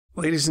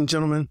Ladies and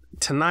gentlemen,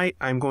 tonight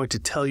I'm going to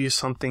tell you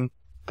something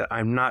that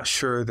I'm not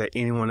sure that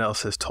anyone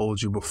else has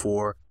told you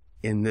before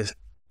in this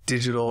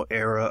digital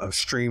era of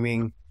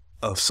streaming,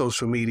 of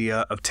social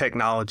media, of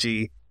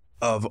technology,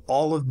 of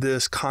all of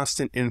this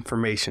constant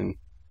information.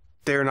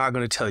 They're not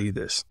going to tell you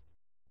this.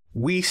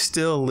 We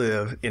still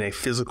live in a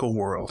physical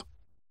world.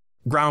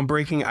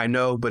 Groundbreaking, I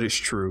know, but it's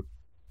true.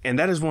 And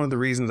that is one of the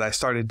reasons I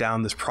started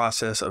down this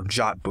process of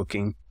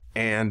Jotbooking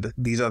and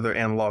these other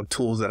analog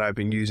tools that I've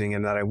been using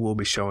and that I will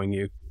be showing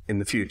you in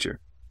the future.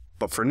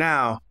 But for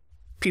now,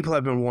 people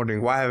have been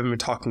wondering, why have I been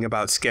talking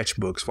about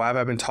sketchbooks? Why have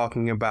I been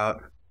talking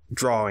about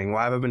drawing?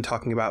 Why have I been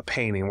talking about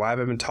painting? Why have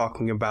I been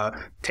talking about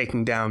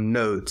taking down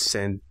notes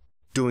and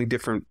doing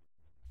different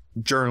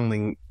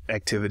journaling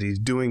activities,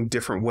 doing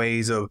different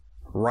ways of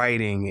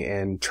writing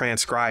and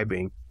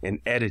transcribing and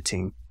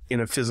editing in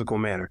a physical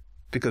manner?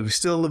 Because we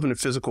still live in a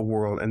physical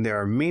world, and there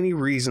are many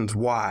reasons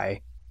why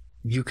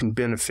you can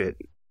benefit.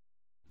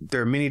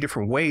 There are many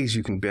different ways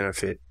you can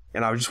benefit.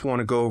 And I just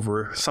want to go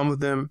over some of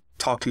them,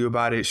 talk to you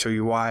about it, show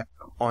you why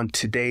on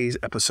today's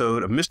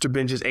episode of Mr.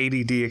 Benja's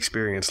ADD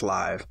Experience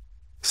Live.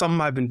 Something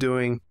I've been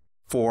doing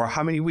for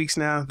how many weeks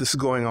now? This is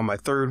going on my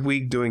third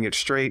week doing it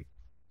straight.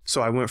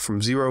 So I went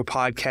from 0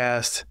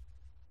 podcast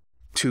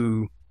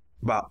to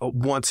about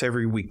once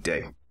every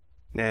weekday.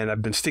 And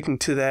I've been sticking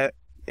to that.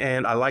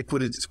 And I like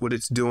what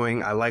it's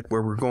doing. I like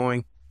where we're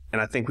going.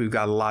 And I think we've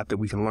got a lot that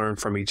we can learn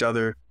from each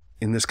other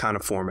in this kind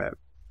of format.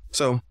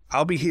 So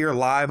I'll be here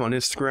live on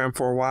Instagram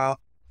for a while.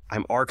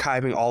 I'm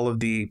archiving all of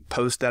the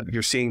posts that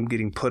you're seeing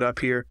getting put up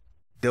here.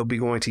 They'll be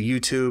going to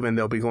YouTube and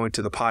they'll be going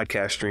to the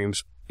podcast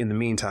streams in the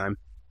meantime.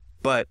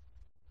 But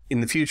in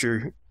the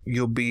future,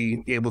 you'll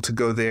be able to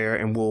go there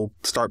and we'll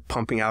start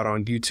pumping out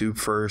on YouTube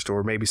first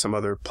or maybe some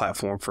other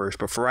platform first.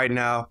 But for right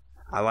now,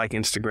 I like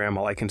Instagram.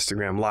 I like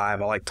Instagram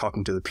Live. I like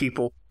talking to the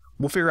people.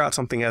 We'll figure out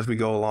something as we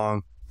go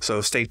along.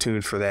 So stay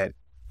tuned for that.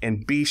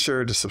 And be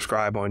sure to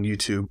subscribe on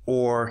YouTube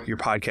or your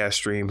podcast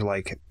streams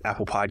like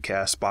Apple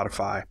Podcasts,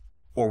 Spotify,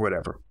 or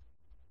whatever.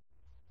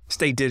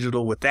 Stay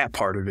digital with that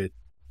part of it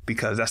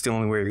because that's the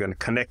only way you're going to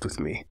connect with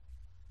me.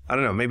 I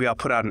don't know, maybe I'll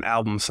put out an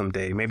album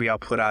someday. Maybe I'll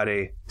put out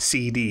a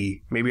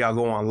CD. Maybe I'll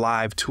go on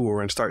live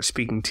tour and start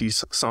speaking to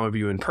some of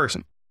you in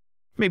person.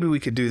 Maybe we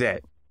could do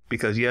that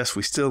because, yes,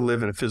 we still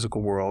live in a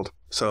physical world.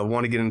 So I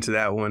want to get into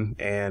that one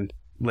and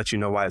let you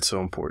know why it's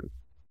so important.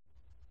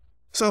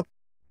 So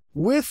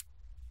with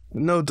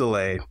no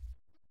delay,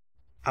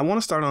 I want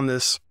to start on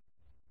this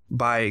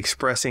by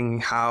expressing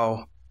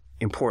how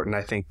important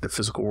I think the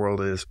physical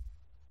world is.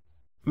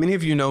 Many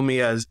of you know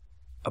me as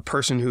a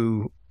person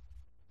who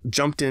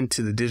jumped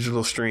into the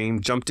digital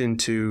stream, jumped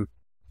into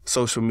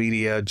social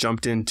media,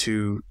 jumped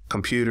into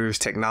computers,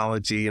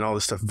 technology, and all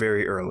this stuff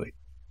very early.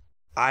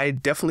 I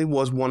definitely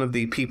was one of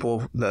the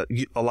people that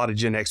a lot of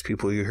Gen X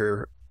people you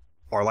hear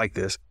are like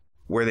this,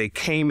 where they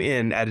came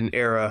in at an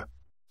era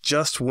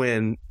just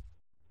when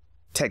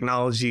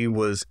technology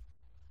was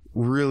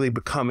really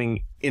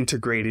becoming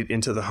integrated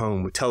into the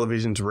home with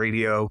televisions,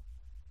 radio.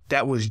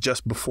 That was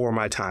just before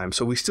my time.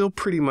 So we still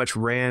pretty much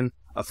ran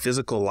a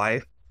physical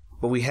life,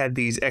 but we had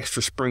these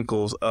extra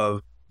sprinkles of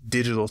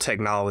digital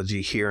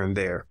technology here and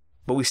there.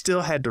 But we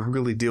still had to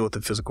really deal with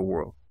the physical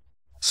world.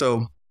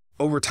 So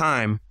over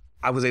time,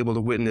 I was able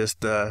to witness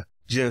the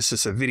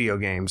genesis of video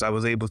games. I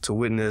was able to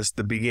witness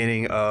the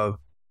beginning of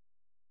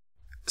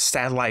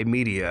satellite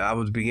media. I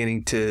was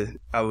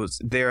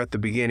there at the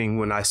beginning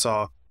when I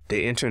saw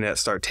the internet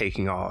start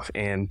taking off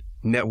and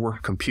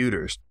network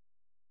computers.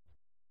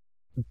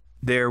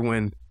 There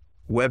when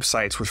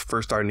websites were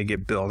first starting to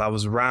get built. I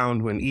was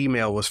around when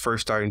email was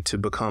first starting to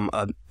become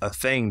a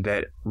thing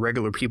that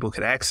regular people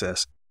could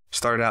access.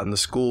 Started out in the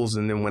schools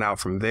and then went out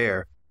from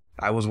there.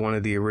 I was one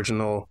of the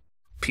original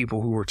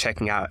people who were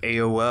checking out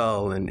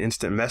AOL and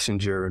Instant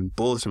Messenger and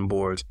bulletin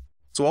boards.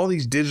 So all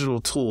these digital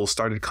tools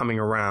started coming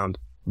around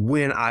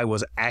when I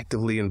was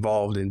actively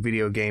involved in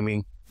video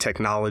gaming,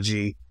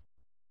 technology,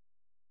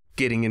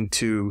 getting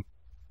into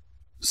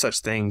such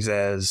things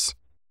as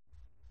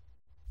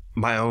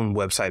my own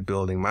website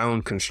building, my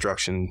own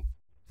construction,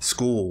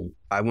 school.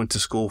 I went to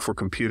school for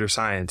computer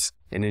science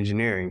and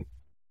engineering.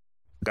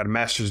 Got a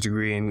master's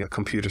degree in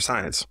computer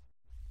science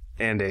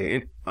and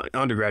an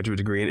undergraduate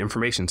degree in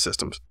information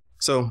systems.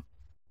 So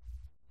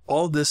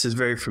all this is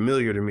very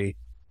familiar to me,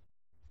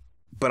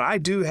 but I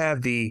do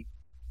have the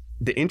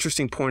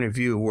interesting point of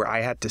view where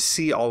I had to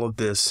see all of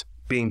this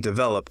being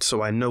developed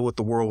so I know what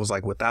the world was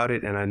like without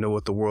it and I know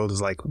what the world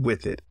is like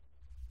with it.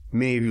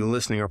 Many of you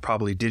listening are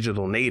probably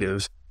digital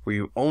natives where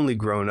you've only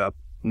grown up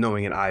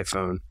knowing an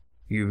iPhone.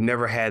 You've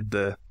never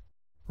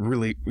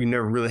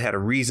really had a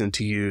reason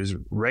to use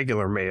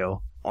regular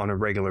mail on a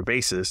regular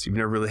basis. You've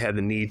never really had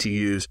the need to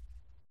use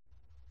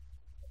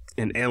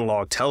an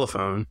analog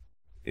telephone.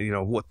 You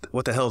know,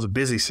 what the hell is a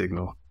busy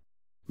signal?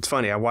 It's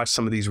funny, I watch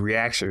some of these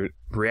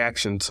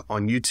reactions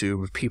on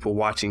YouTube of people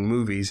watching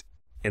movies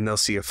and they'll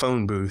see a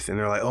phone booth and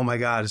they're like, oh my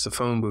God, it's a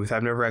phone booth.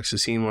 I've never actually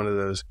seen one of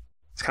those.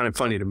 It's kind of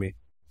funny to me.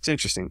 It's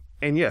interesting.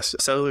 And yes,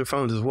 cellular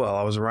phones as well.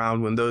 I was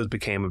around when those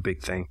became a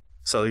big thing.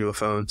 Cellular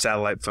phones,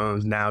 satellite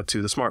phones, now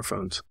to the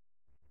smartphones.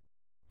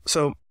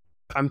 So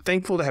I'm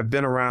thankful to have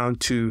been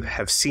around to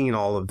have seen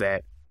all of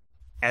that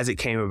as it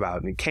came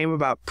about. And it came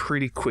about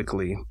pretty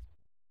quickly.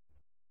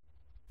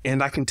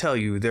 And I can tell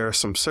you, there are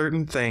some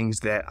certain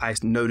things that I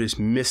noticed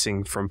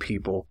missing from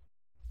people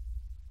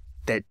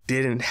that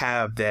didn't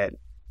have that.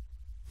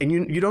 And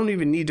you don't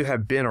even need to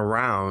have been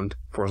around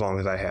for as long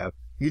as I have.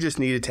 You just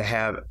needed to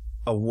have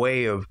a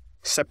way of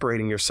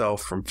separating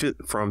yourself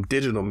from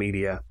digital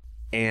media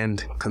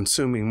and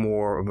consuming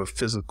more of a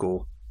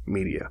physical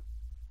media.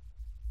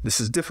 This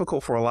is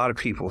difficult for a lot of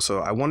people, so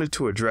I wanted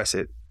to address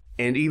it.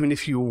 And even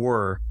if you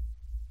were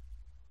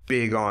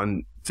big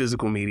on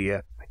physical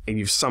media and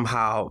you've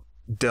somehow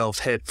delved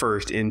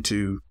headfirst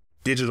into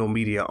digital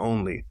media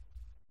only,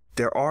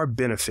 there are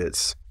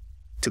benefits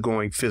to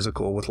going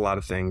physical with a lot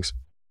of things.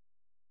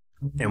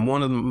 And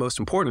one of the most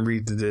important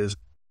reasons is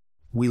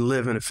we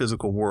live in a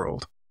physical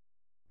world.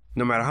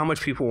 No matter how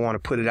much people want to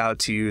put it out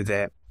to you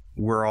that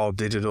we're all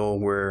digital,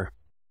 where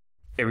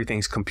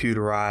everything's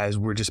computerized,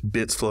 we're just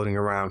bits floating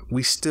around,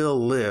 we still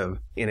live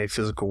in a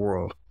physical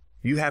world.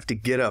 You have to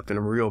get up in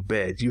a real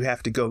bed. You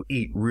have to go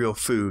eat real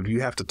food. You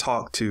have to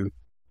talk to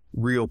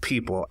real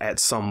people at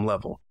some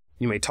level.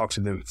 You may talk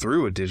to them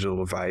through a digital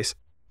device,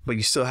 but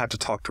you still have to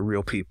talk to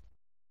real people.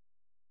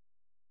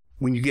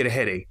 When you get a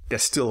headache,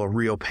 that's still a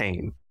real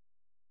pain.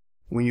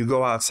 When you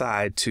go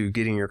outside to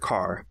get in your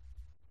car,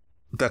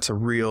 that's a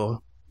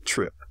real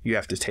trip you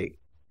have to take.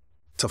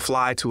 To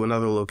fly to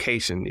another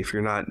location, if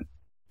you're not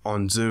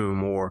on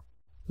Zoom or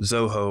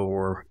Zoho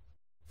or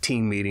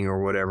team meeting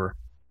or whatever,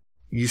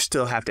 you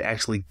still have to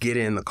actually get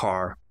in the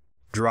car,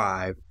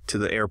 drive to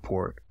the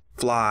airport,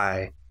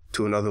 fly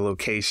to another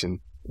location,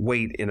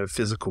 wait in a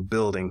physical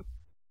building.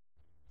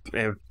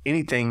 And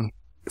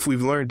if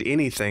we've learned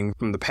anything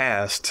from the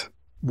past,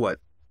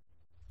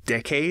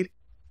 decade,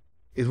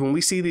 is when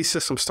we see these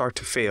systems start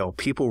to fail,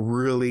 people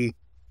really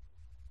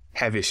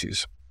have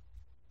issues.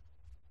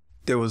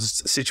 There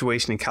was a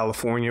situation in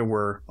California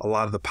where a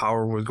lot of the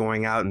power was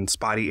going out in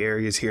spotty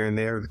areas here and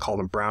there. They call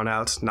them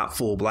brownouts, not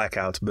full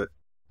blackouts, but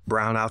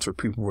brownouts where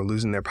people were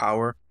losing their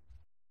power.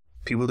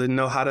 People didn't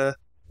know how to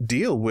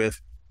deal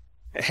with,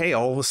 hey,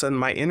 all of a sudden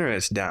my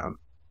internet's down.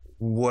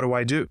 What do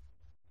I do?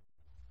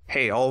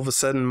 Hey, all of a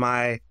sudden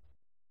my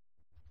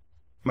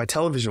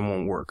television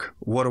won't work.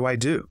 What do I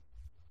do?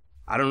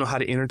 I don't know how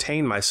to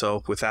entertain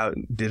myself without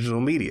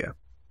digital media.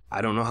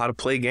 I don't know how to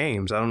play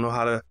games. I don't know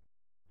how to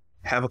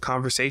have a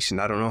conversation.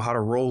 I don't know how to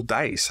roll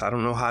dice. I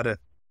don't know how to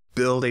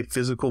build a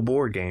physical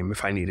board game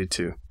if I needed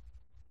to.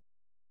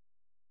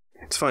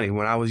 It's funny,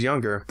 when I was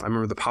younger, I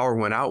remember the power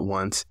went out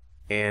once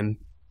and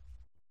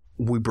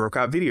we broke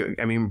out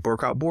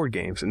board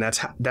games. And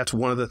that's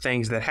one of the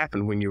things that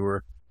happened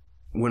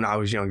when I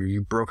was younger.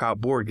 You broke out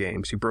board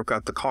games. You broke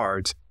out the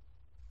cards.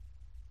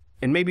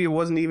 And maybe it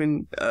wasn't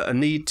even a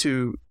need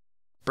to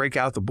break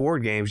out the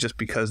board games just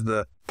because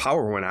the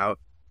power went out.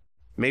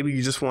 Maybe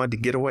you just wanted to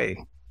get away.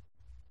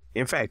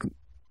 In fact,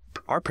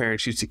 our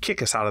parents used to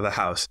kick us out of the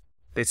house.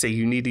 They'd say,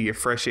 you need to get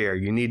fresh air.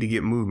 You need to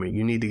get movement.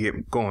 You need to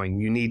get going.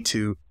 You need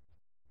to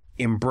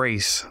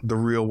embrace the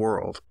real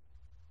world.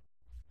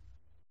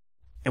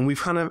 And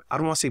we've I don't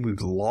want to say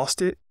we've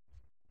lost it,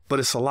 but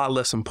it's a lot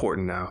less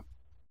important now.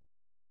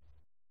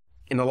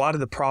 And a lot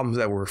of the problems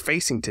that we're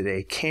facing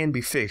today can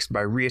be fixed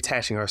by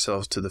reattaching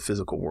ourselves to the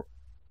physical world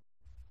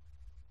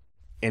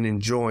and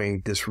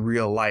enjoying this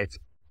real life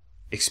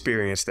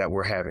experience that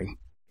we're having.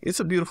 It's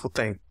a beautiful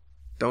thing.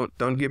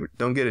 Don't get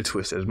it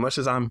twisted. As much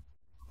as I'm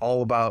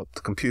all about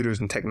the computers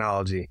and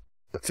technology,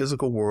 the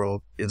physical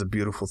world is a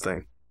beautiful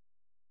thing.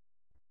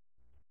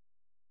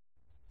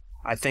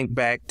 I think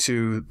back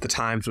to the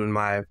times when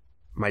my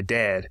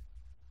dad,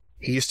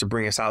 he used to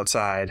bring us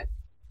outside.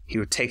 He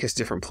would take us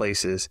different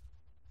places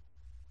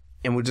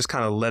and would just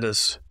kind of let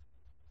us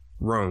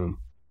roam.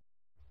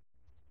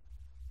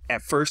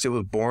 At first, it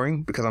was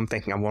boring because I'm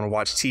thinking I want to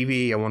watch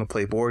TV. I want to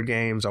play board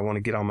games. I want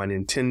to get on my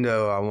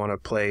Nintendo. I want to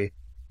play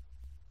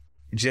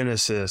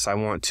Genesis. I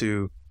want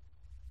to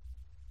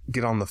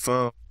get on the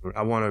phone.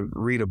 I want to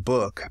read a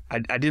book. I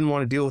didn't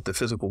want to deal with the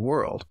physical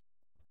world.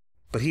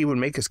 But he would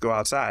make us go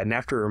outside. And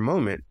after a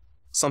moment,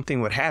 something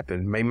would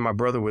happen. Maybe my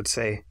brother would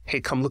say, hey,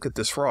 come look at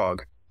this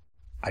frog.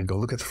 I'd go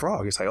look at the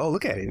frog. It's like, oh,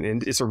 look at it.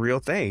 And it's a real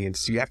thing.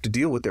 You have to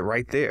deal with it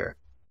right there.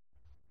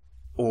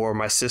 Or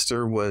my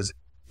sister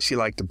she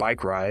liked to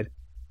bike ride.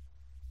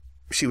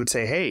 She would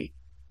say, hey,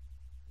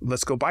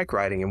 let's go bike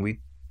riding. And we'd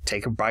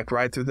take a bike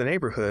ride through the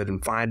neighborhood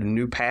and find a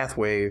new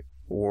pathway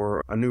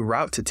or a new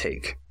route to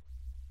take.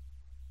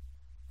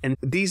 And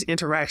these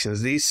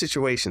interactions, these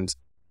situations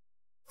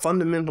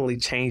fundamentally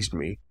changed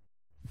me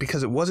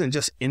because it wasn't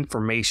just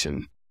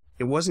information.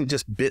 It wasn't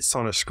just bits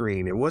on a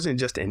screen. It wasn't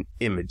just an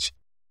image.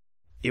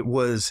 It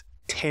was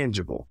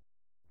tangible.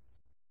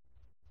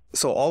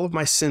 So all of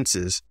my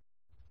senses,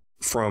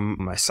 from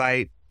my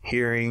sight,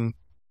 hearing,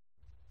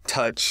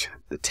 touch,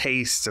 the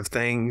taste of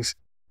things.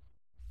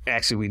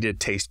 Actually, we did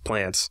taste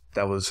plants.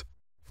 That was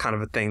kind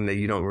of a thing that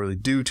you don't really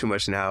do too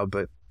much now,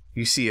 but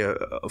you see a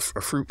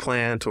fruit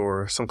plant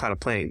or some kind of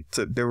plant.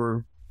 So there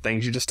were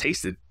things you just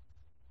tasted.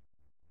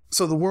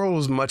 So the world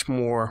was much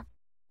more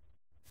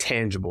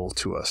tangible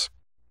to us.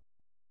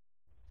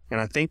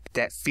 And I think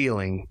that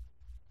feeling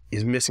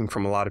is missing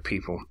from a lot of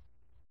people.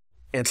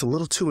 And it's a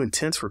little too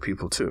intense for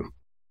people too.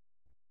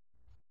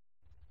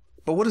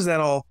 But what does that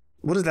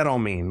all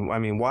mean? I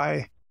mean,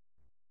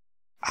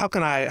 how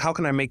can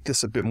I make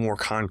this a bit more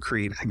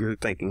concrete? You're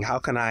thinking,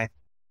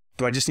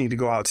 do I just need to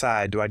go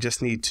outside? Do I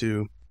just need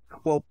to,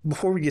 well,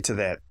 before we get to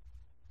that,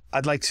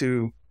 I'd like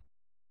to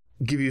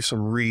give you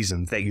some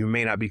reasons that you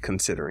may not be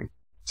considering.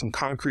 Some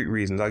concrete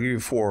reasons. I'll give you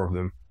 4 of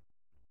them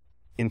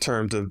in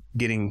terms of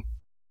getting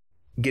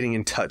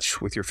in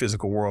touch with your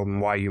physical world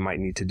and why you might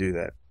need to do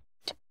that.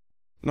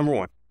 Number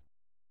 1,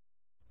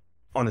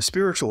 on a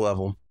spiritual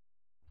level,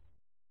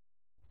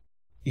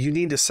 you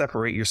need to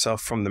separate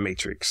yourself from the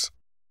matrix.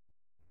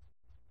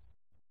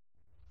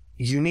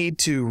 You need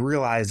to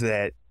realize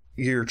that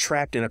you're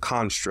trapped in a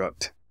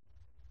construct,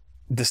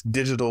 this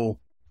digital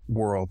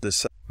world,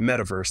 this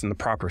metaverse in the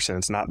proper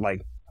sense, not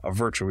like a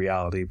virtual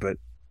reality, but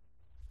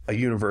a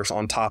universe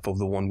on top of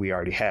the one we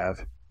already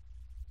have.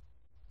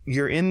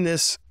 You're in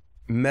this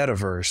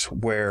metaverse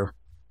where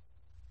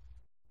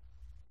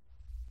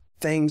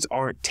things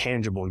aren't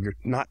tangible. You're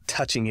not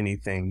touching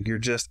anything. You're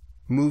just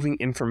moving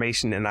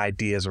information and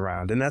ideas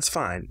around. And that's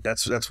fine.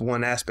 That's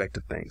one aspect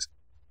of things.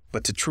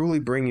 But to truly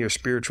bring your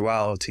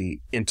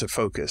spirituality into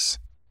focus,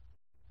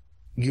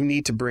 you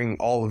need to bring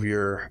all of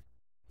your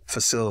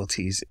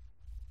facilities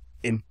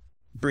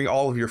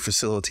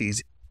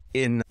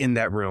in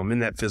that realm, in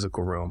that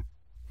physical realm.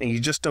 And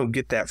you just don't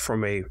get that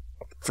from a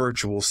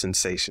virtual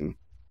sensation.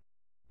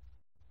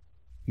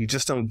 You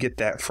just don't get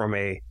that from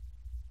a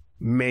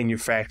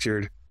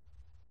manufactured,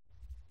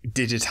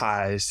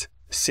 digitized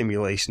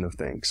simulation of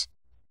things.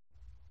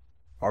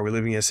 Are we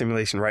living in a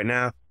simulation right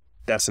now?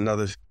 That's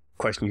another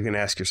question you can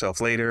ask yourself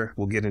later.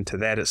 We'll get into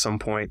that at some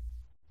point.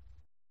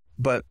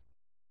 But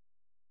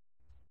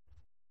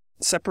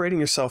separating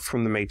yourself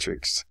from the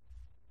matrix,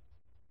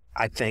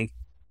 I think,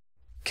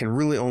 can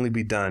really only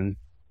be done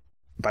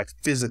by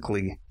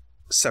physically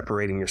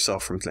separating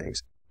yourself from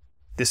things.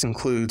 This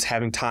includes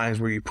having times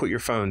where you put your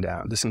phone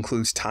down. This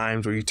includes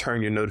times where you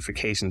turn your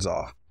notifications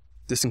off.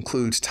 This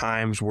includes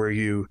times where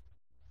you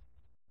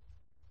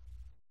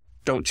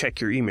don't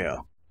check your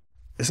email.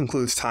 This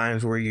includes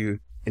times where you,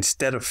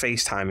 instead of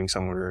FaceTiming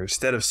someone or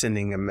instead of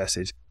sending a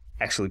message,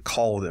 actually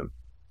call them,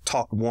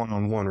 talk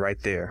one-on-one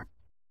right there.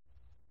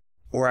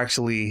 Or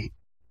actually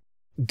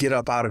get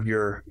up out of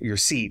your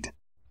seat,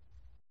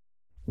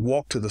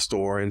 walk to the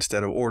store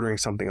instead of ordering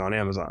something on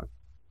Amazon.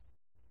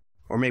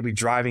 Or maybe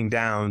driving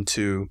down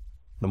to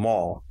the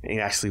mall and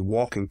actually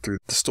walking through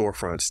the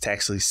storefronts to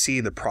actually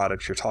see the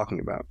products you're talking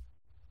about.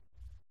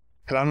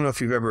 Because I don't know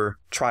if you've ever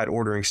tried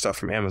ordering stuff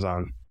from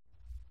Amazon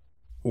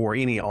or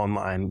any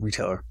online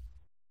retailer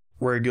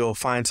where you'll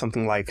find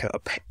something like a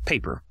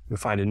paper. You'll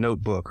find a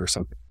notebook or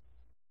something.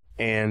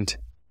 And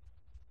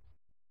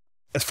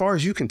as far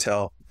as you can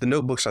tell, the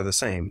notebooks are the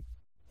same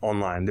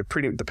online.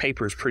 The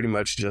paper is pretty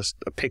much just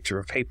a picture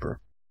of paper,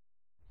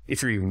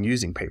 if you're even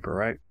using paper,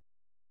 right?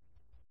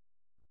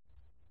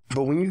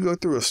 But when you go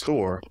through a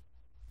store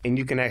and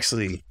you can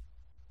actually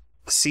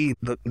see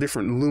the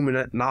different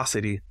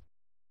luminosity,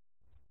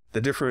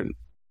 the different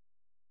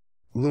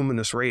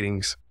luminous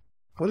ratings,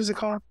 what is it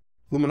called?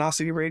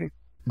 Luminosity rating?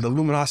 The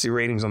luminosity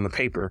ratings on the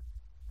paper,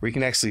 where you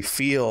can actually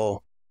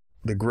feel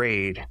the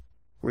grade,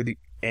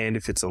 and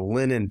if it's a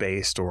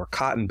linen-based or a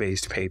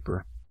cotton-based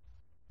paper,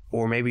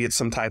 or maybe it's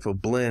some type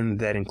of blend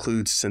that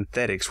includes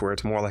synthetics where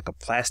it's more like a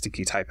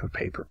plasticky type of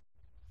paper.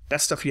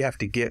 That's stuff you have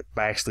to get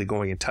by actually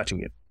going and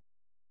touching it.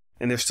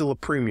 And there's still a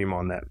premium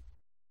on that.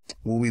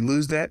 Will we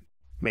lose that?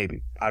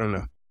 Maybe. I don't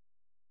know.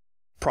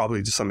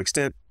 Probably to some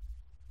extent.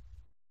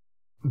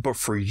 But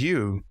for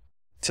you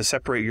to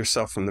separate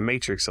yourself from the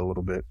matrix a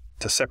little bit,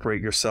 to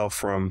separate yourself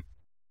from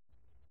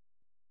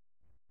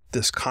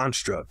this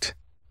construct,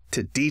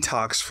 to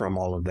detox from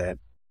all of that,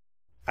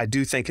 I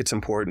do think it's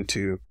important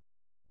to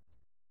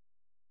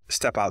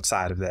step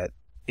outside of that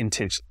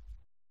intention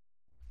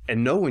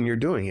and know when you're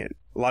doing it.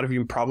 A lot of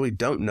you probably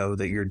don't know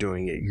that you're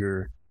doing it.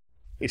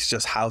 It's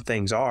just how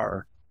things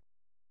are.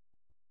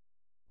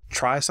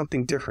 Try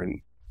something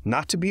different,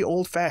 not to be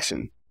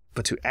old-fashioned,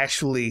 but to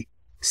actually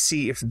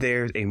see if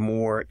there's a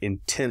more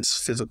intense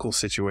physical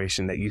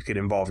situation that you could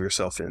involve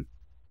yourself in.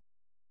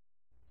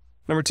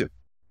 Number 2,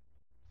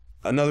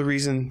 another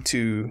reason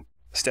to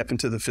step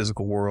into the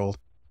physical world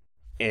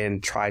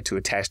and try to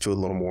attach to it a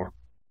little more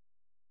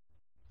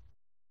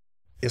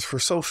is for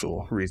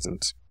social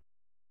reasons.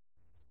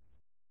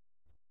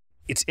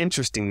 It's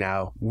interesting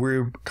now.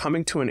 We're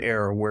coming to an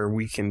era where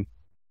we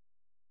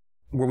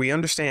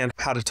understand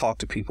how to talk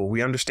to people.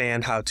 We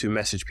understand how to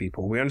message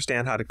people. We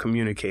understand how to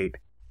communicate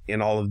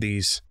in all of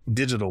these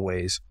digital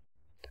ways.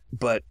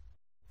 But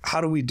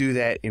how do we do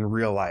that in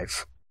real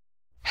life?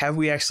 Have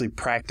we actually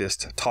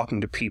practiced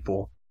talking to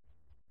people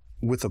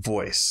with a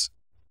voice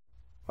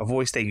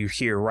that you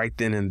hear right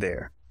then and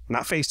there?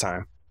 Not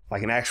FaceTime,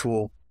 like an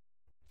actual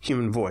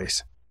human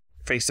voice,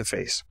 face to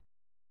face.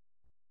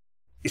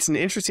 It's an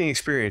interesting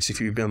experience if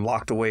you've been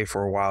locked away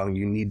for a while and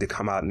you need to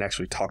come out and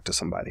actually talk to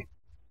somebody.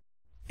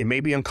 It may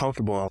be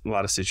uncomfortable in a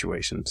lot of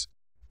situations,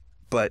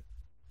 but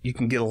you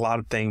can get a lot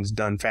of things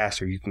done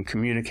faster. You can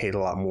communicate a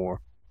lot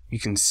more. You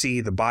can see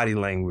the body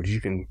language.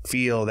 You can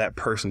feel that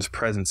person's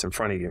presence in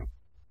front of you.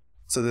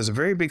 So there's a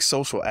very big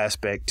social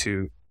aspect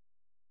to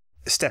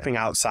stepping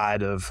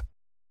outside of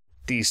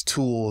these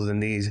tools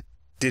and these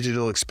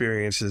digital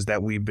experiences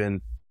that we've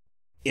been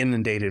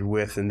inundated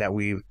with and that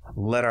we've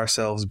let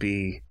ourselves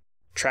be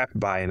trapped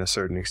by in a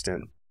certain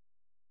extent.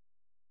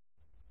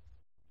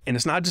 And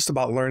it's not just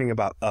about learning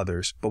about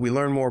others, but we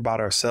learn more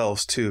about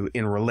ourselves too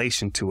in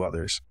relation to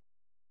others.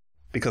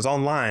 Because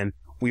online,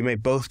 we may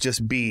both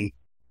just be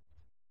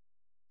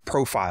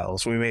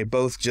profiles. We may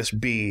both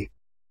just be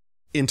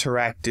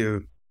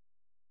interactive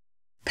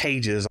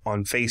pages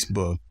on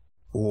Facebook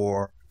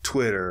or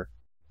Twitter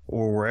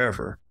or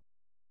wherever.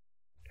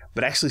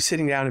 But actually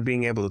sitting down and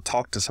being able to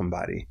talk to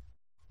somebody,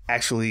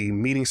 actually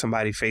meeting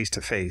somebody face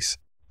to face,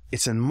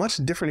 it's a much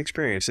different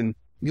experience. And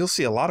you'll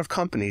see a lot of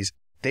companies,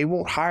 they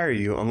won't hire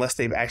you unless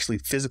they've actually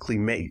physically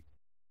met.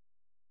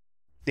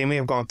 They may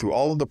have gone through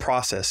all of the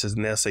processes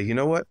and they'll say, you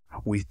know what?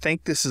 We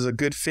think this is a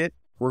good fit.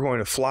 We're going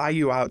to fly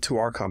you out to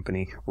our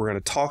company. We're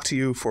going to talk to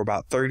you for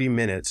about 30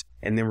 minutes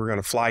and then we're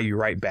going to fly you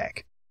right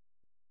back.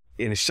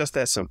 And it's just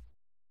that simple.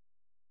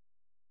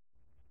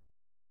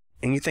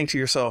 And you think to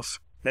yourself,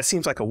 that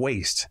seems like a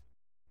waste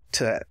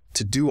to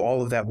do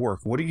all of that work.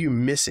 What are you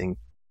missing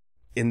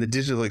in the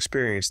digital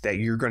experience that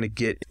you're going to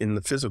get in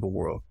the physical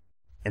world?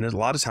 And a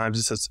lot of times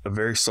it's just a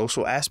very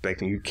social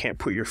aspect and you can't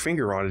put your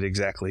finger on it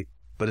exactly,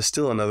 but it's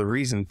still another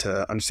reason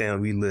to understand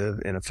that we live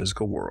in a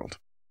physical world.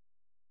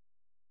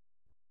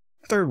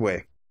 Third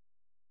way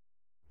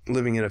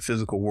living in a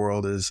physical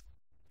world is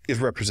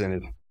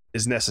represented,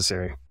 is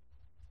necessary.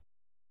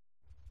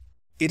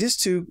 It is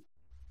to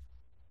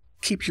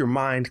keep your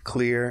mind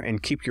clear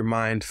and keep your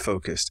mind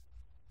focused.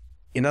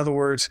 In other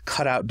words,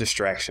 cut out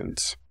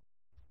distractions.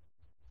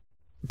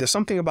 There's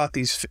something about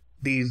these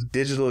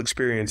digital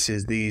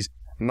experiences, these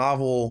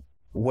novel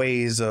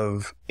ways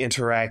of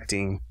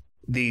interacting,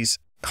 these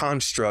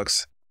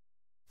constructs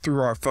through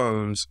our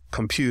phones,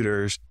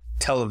 computers,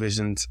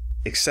 televisions,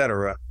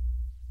 etc.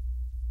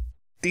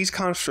 These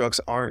constructs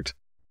I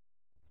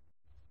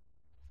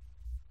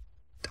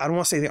don't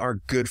want to say they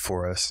aren't good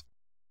for us,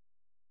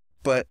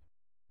 but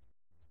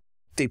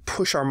they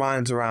push our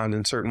minds around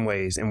in certain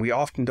ways, and we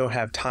often don't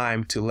have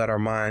time to let our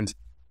minds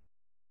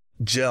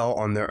gel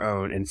on their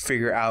own and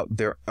figure out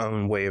their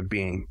own way of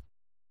being.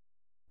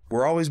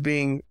 We're always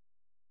being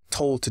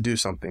told to do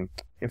something.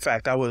 In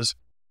fact,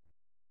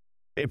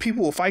 and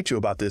people will fight you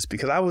about this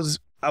because I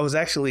was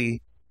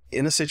actually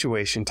in a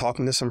situation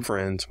talking to some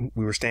friends.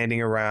 We were standing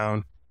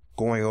around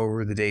going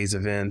over the day's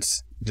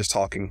events, just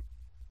talking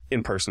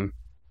in person.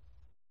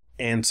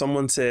 And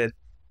someone said,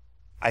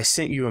 I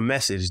sent you a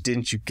message.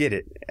 Didn't you get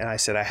it? And I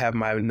said, I have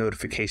my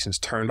notifications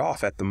turned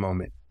off at the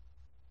moment.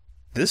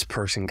 This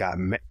person got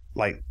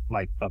like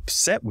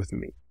upset with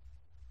me,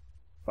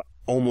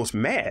 almost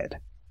mad.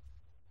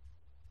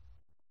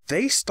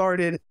 They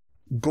started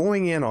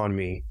going in on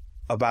me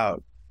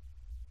about,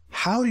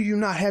 how do you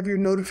not have your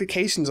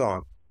notifications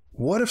on?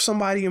 What if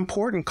somebody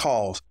important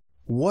calls?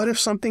 What if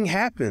something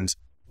happens?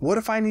 What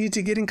if I need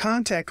to get in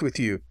contact with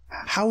you?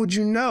 How would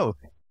you know?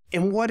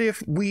 And what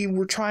if we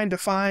were trying to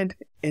find,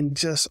 and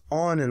just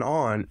on and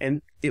on.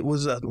 And it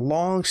was a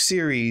long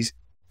series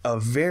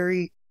of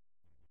very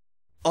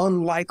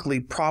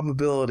unlikely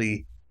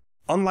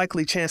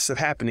chance of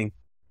happening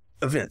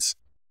events.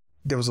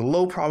 There was a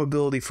low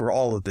probability for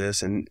all of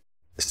this and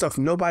stuff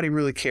nobody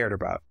really cared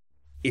about.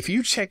 If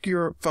you check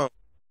your phone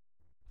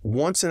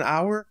once an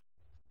hour,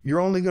 you're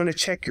only going to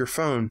check your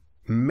phone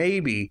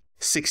maybe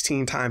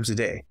 16 times a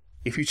day.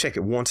 If you check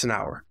it once an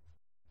hour,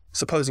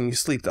 supposing you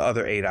sleep the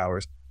other 8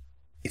 hours,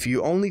 if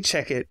you only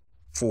check it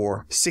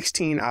for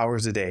 16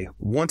 hours a day,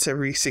 once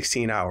every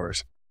 16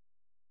 hours,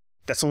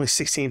 that's only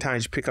 16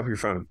 times you pick up your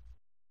phone.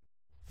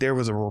 There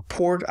was a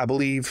report, I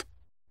believe,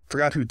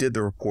 forgot who did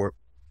the report,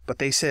 but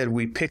they said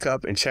we pick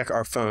up and check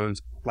our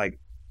phones like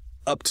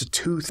up to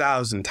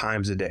 2,000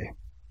 times a day.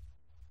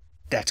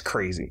 That's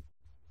crazy.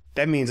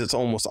 That means it's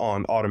almost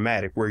on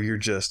automatic where you're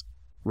just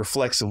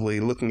reflexively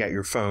looking at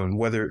your phone,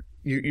 whether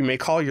you may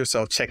call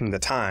yourself checking the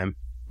time,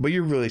 but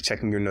you're really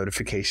checking your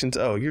notifications.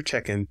 Oh, you're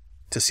checking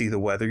to see the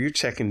weather. You're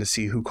checking to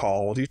see who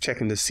called. You're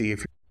checking to see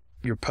if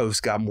your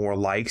post got more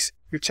likes.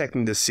 You're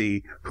checking to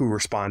see who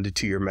responded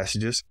to your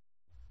messages.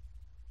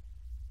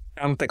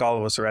 I don't think all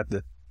of us are at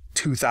the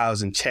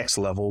 2,000 checks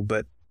level,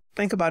 but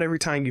think about every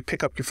time you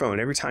pick up your phone,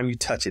 every time you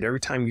touch it, every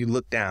time you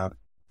look down,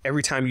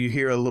 every time you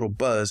hear a little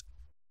buzz.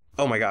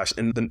 Oh my gosh.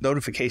 And the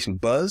notification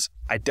buzz,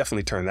 I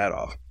definitely turn that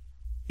off.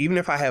 Even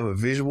if I have a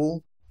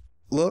visual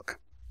look,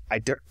 I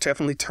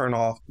definitely turn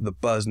off the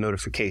buzz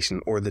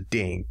notification or the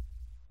ding.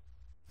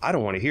 I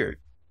don't want to hear it.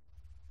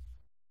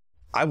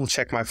 I will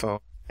check my phone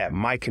at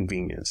my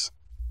convenience.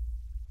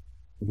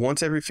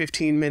 Once every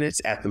 15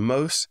 minutes at the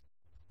most,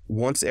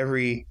 once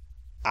every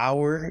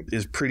hour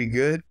is pretty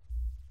good.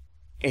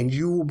 And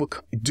you will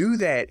do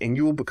that and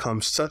you will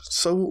become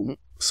so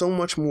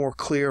much more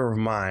clear of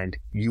mind,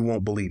 you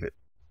won't believe it.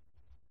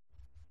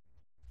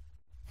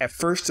 At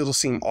first, it'll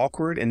seem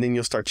awkward, and then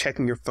you'll start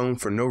checking your phone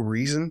for no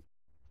reason.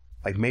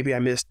 Like maybe I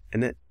missed,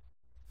 and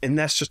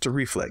that's just a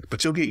reflex,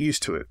 but you'll get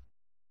used to it.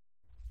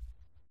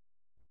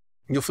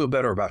 You'll feel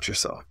better about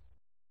yourself.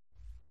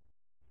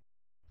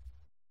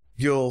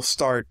 You'll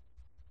start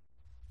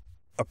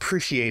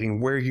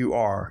appreciating where you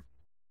are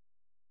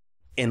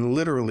and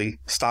literally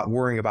stop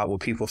worrying about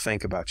what people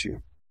think about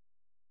you.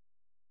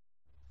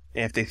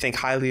 And if they think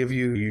highly of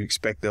you, you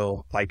expect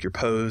they'll like your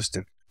post.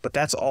 But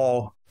that's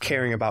all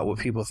caring about what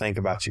people think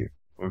about you,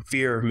 or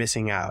fear of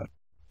missing out.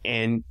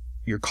 And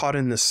you're caught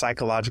in this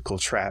psychological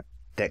trap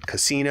that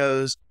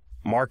casinos,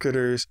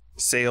 marketers,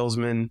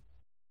 salesmen,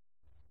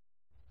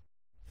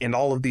 and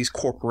all of these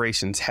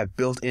corporations have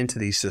built into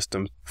these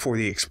systems for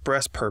the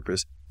express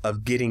purpose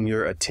of getting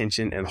your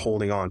attention and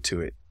holding on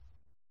to it.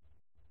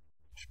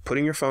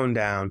 Putting your phone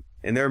down,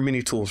 and there are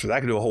many tools for that. I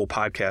could do a whole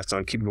podcast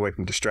on keeping away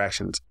from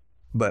distractions,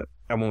 but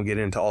I won't get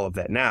into all of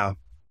that now.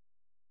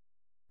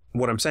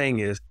 What I'm saying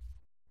is,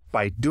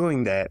 by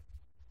doing that,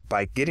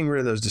 by getting rid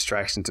of those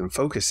distractions and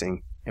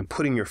focusing and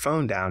putting your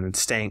phone down and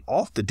staying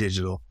off the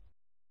digital,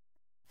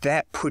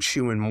 that puts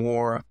you in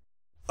more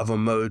of a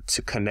mode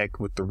to connect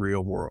with the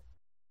real world.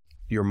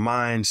 Your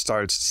mind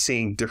starts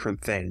seeing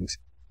different things.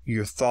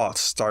 Your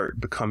thoughts start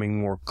becoming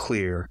more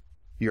clear.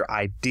 Your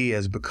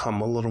ideas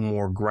become a little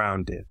more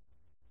grounded.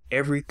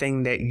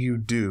 Everything that you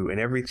do and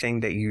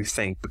everything that you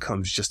think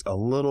becomes just a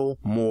little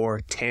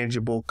more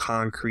tangible,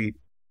 concrete,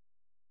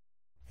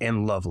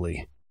 and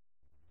lovely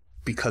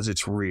because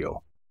it's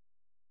real.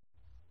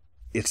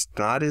 It's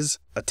not as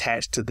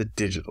attached to the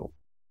digital.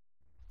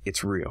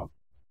 It's real.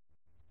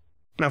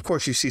 Now, of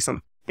course, you see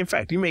some. In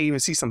fact, you may even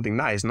see something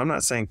nice. And I'm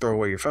not saying throw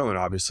away your phone,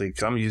 obviously,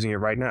 because I'm using it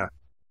right now.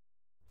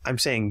 I'm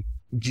saying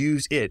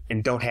use it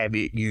and don't have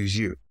it use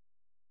you.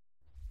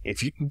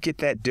 If you can get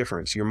that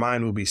difference, your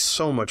mind will be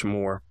so much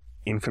more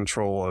in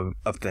control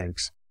of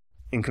things,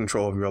 in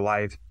control of your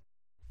life,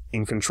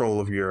 in control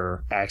of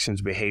your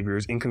actions,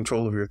 behaviors, in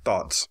control of your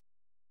thoughts.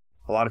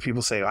 A lot of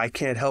people say, I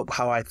can't help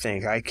how I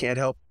think. I can't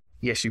help.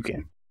 Yes, you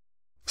can.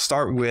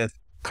 Start with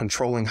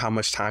controlling how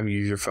much time you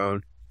use your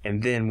phone.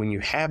 And then when you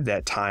have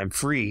that time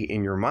free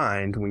in your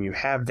mind, when you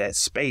have that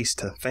space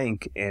to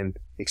think and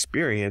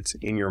experience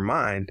in your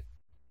mind,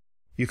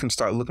 you can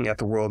start looking at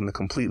the world in a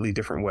completely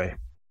different way.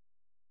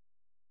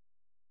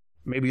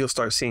 Maybe you'll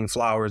start seeing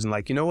flowers and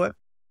like, you know what?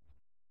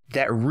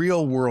 That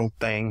real world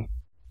thing,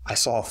 I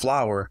saw a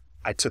flower,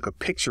 I took a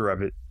picture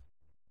of it.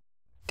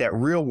 That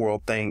real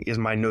world thing is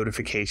my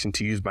notification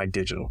to use my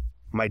digital.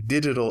 My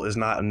digital is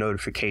not a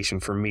notification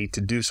for me to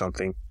do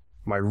something.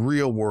 My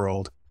real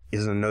world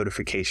is a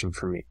notification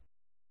for me.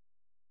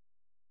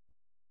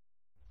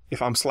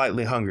 If I'm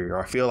slightly hungry or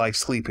I feel like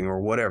sleeping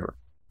or whatever,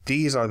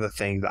 these are the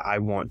things that I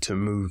want to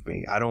move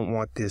me. I don't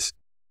want this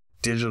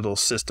digital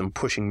system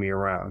pushing me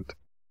around.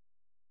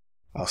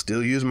 I'll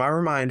still use my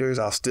reminders.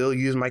 I'll still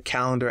use my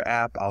calendar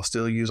app. I'll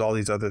still use all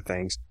these other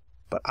things.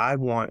 But I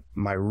want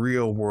my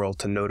real world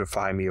to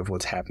notify me of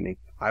what's happening.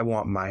 I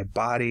want my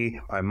body,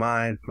 my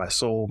mind, my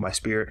soul, my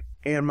spirit,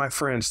 and my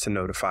friends to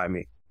notify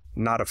me.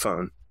 Not a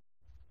phone,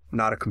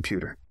 not a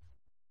computer.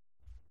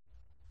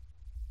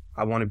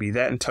 I want to be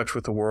that in touch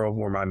with the world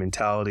where my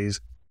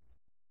mentality's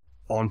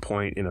on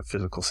point in a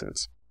physical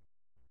sense.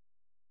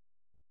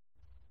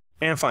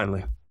 And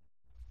finally,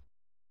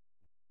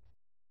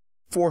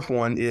 fourth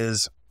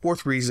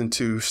reason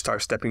to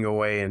start stepping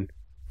away and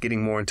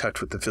getting more in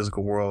touch with the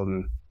physical world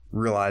and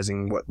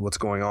realizing what's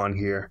going on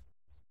here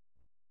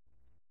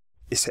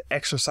is to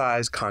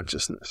exercise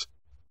consciousness.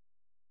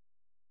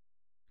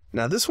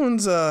 Now, this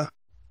one's, I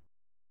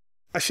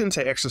shouldn't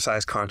say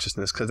exercise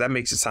consciousness because that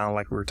makes it sound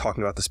like we're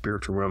talking about the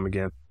spiritual realm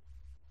again.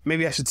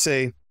 Maybe I should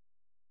say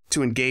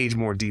to engage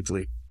more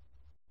deeply.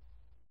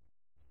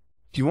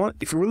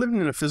 If we're living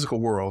in a physical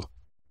world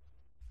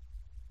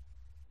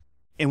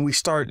and we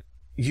start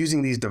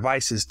using these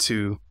devices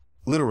to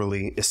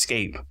literally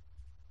escape.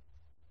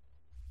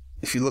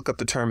 If you look up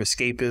the term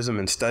escapism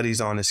and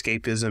studies on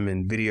escapism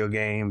in video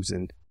games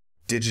and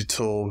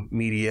digital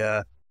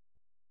media,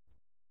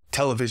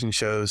 television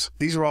shows,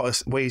 these are all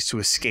ways to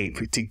escape,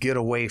 to get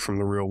away from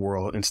the real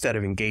world instead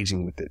of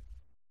engaging with it.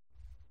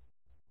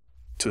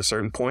 To a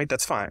certain point,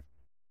 that's fine.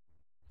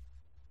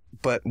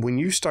 But when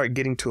you start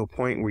getting to a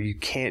point where you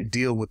can't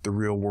deal with the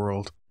real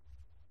world,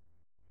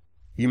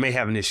 you may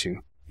have an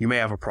issue. You may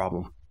have a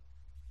problem.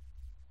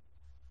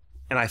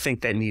 And I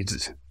think that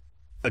needs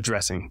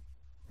addressing,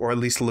 or at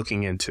least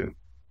looking into.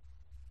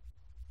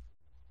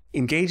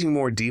 Engaging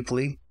more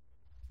deeply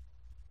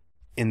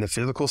in the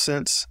physical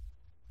sense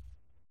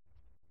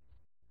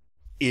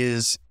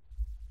is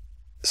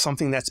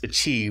something that's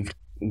achieved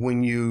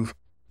when you've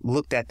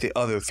looked at the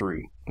other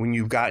three, when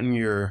you've gotten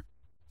your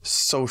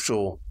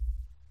social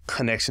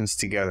connections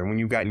together, when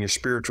you've gotten your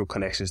spiritual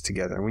connections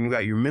together, when you've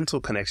got your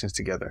mental connections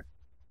together.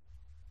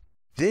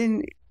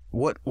 Then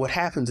what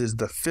happens is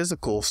the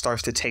physical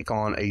starts to take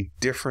on a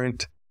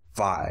different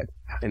vibe,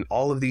 and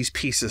all of these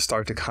pieces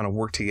start to kind of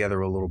work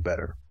together a little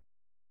better.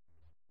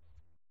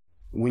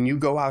 When you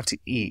go out to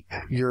eat,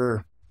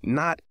 you're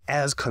not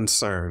as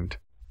concerned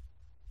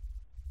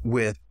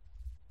with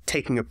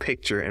taking a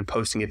picture and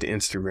posting it to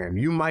Instagram.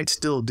 You might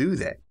still do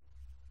that,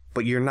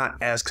 but you're not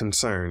as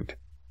concerned.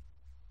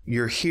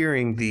 You're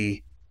hearing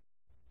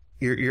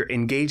you're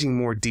engaging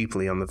more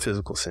deeply on the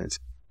physical sense.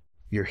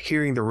 You're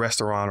hearing the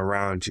restaurant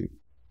around you.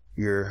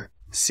 You're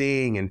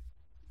seeing and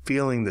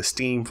feeling the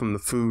steam from the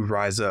food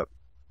rise up.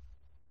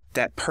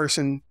 That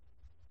person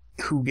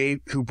who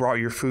brought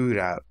your food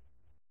out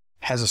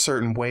has a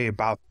certain way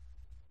about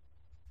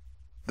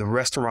the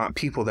restaurant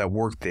people that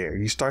work there.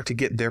 You start to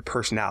get their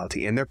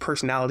personality, and their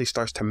personality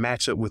starts to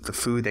match up with the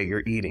food that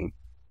you're eating.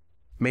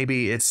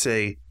 Maybe it's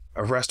a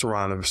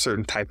restaurant of a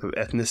certain type of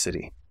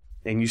ethnicity,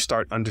 and you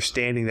start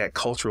understanding that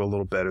culture a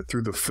little better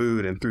through the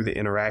food and through the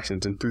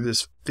interactions and through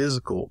this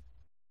physical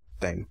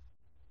thing.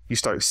 You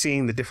start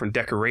seeing the different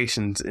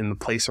decorations in the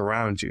place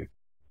around you.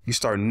 You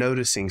start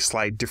noticing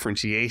slight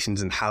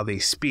differentiations in how they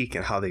speak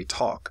and how they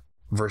talk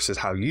versus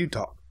how you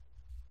talk.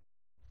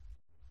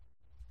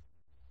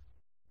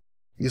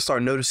 You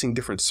start noticing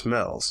different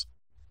smells.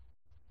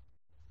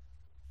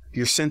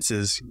 Your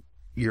senses,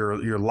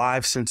 your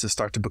live senses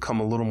start to become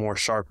a little more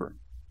sharper.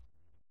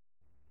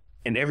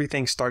 And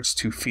everything starts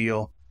to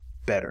feel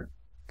better.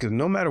 Because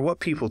no matter what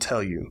people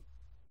tell you,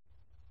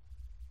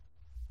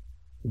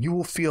 you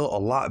will feel a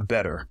lot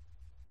better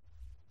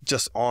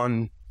just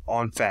on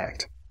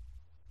fact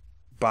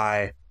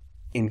by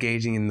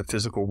engaging in the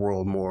physical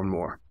world more and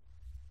more.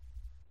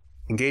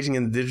 Engaging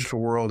in the digital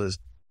world is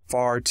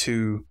far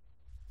too,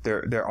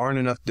 there aren't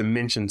enough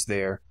dimensions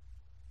there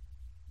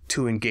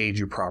to engage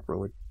you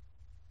properly.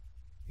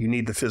 You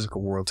need the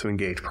physical world to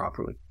engage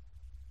properly.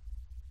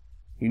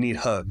 You need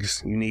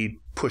hugs. You need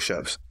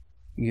push-ups.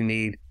 You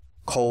need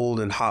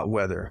cold and hot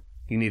weather.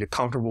 You need a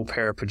comfortable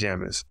pair of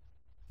pajamas.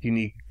 You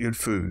need good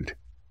food.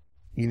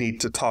 You need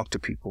to talk to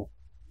people.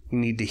 You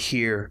need to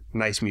hear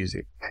nice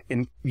music.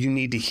 And you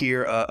need to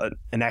hear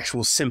an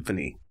actual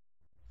symphony.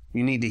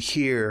 You need to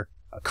hear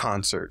a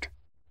concert.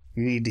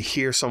 You need to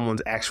hear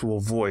someone's actual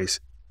voice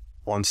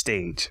on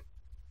stage.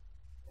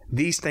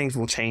 These things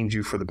will change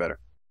you for the better.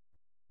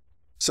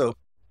 So,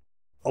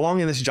 along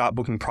in this job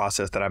booking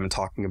process that I've been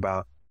talking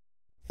about,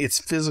 it's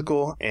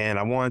physical, and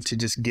I wanted to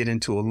just get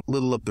into a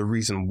little of the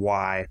reason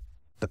why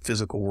the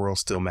physical world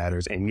still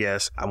matters. And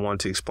yes, I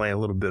wanted to explain a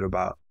little bit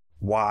about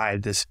why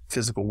this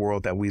physical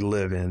world that we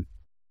live in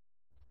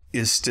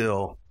it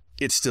still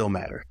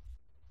matters.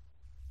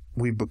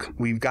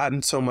 We've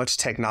gotten so much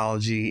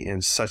technology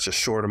in such a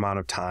short amount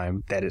of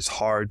time that it's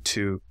hard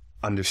to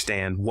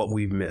understand what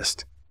we've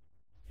missed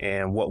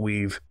and what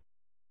we've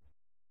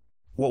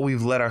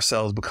let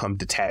ourselves become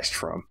detached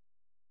from.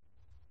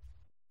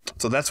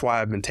 So that's why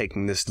I've been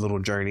taking this little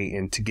journey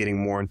into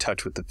getting more in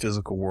touch with the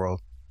physical world.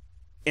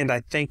 And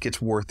I think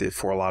it's worth it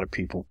for a lot of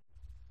people.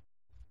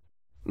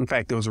 In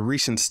fact, there was a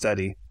recent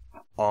study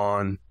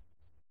on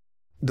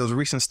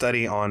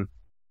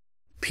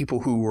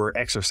people who were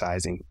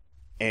exercising.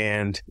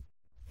 And,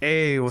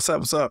 hey, what's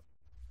up?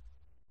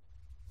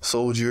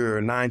 Soldier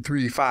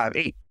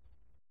 9358.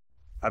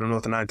 I don't know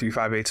what the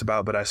 9358 is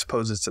about, but I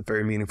suppose it's a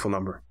very meaningful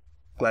number.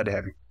 Glad to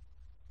have you.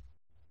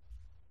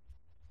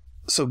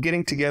 So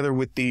getting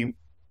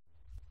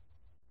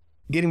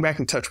back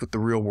in touch with the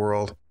real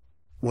world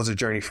was a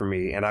journey for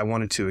me, and I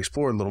wanted to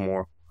explore a little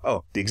more.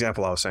 Oh, the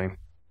example I was saying.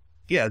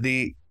 Yeah,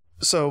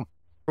 so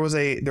there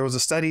was a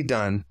study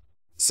done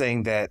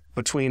saying that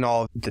between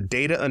all the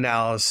data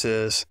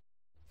analysis,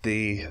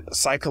 the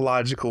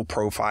psychological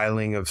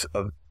profiling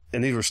of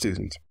and these were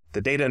students,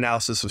 the data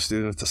analysis of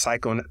students, the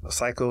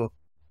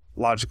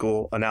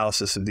psychological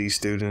analysis of these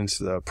students,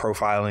 the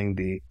profiling,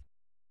 the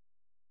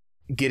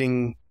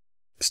getting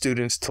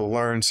students to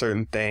learn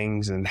certain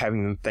things and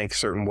having them think a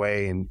certain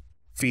way and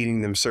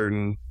feeding them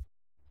certain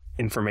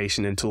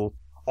information and tool.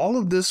 All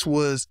of this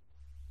was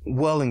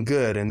well and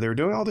good. And they're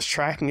doing all this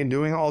tracking and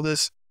doing all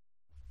this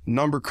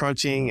number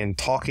crunching and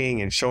talking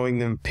and showing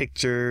them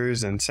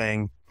pictures and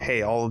saying,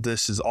 hey, all of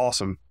this is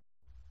awesome.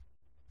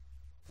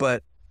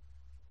 But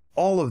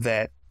all of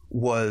that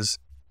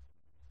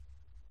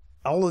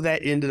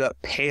ended up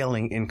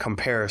paling in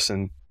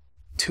comparison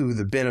to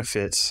the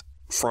benefits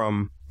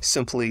from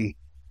simply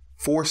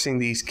forcing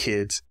these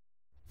kids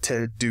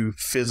to do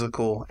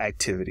physical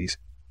activities,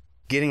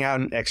 getting out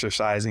and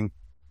exercising,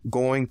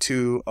 going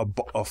to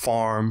a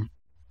farm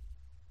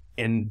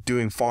and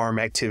doing farm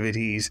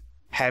activities,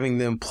 having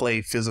them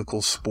play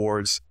physical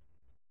sports.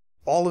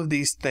 All of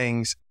these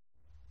things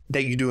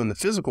that you do in the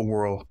physical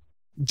world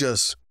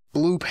just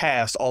blew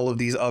past all of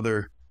these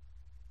other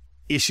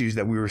issues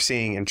that we were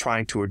seeing and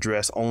trying to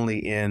address only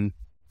in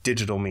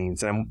digital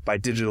means. And by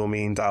digital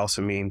means, I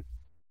also mean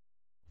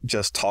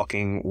just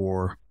talking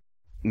or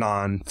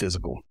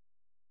non-physical.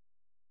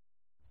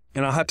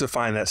 And I'll have to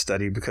find that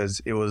study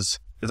because it was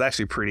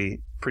actually pretty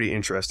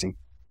interesting.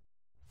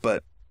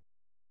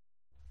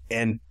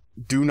 And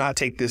do not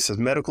take this as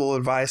medical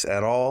advice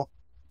at all,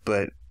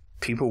 but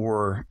they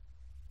were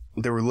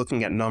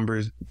looking at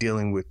numbers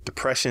dealing with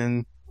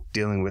depression,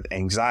 dealing with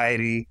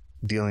anxiety,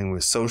 dealing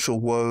with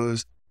social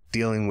woes,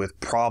 dealing with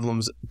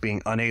problems,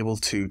 being unable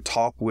to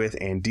talk with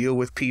and deal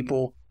with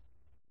people,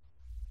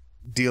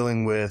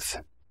 dealing with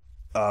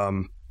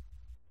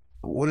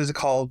what is it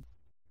called?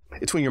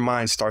 It's when your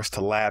mind starts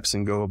to lapse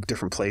and go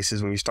different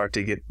places, when you start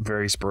to get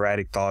very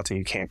sporadic thoughts and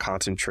you can't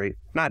concentrate.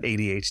 Not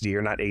ADHD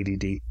or not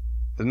ADD. There's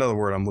another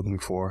word I'm looking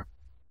for.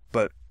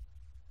 But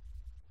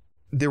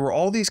there were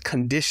all these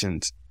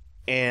conditions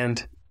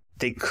and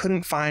they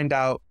couldn't find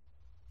out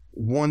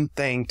one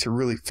thing to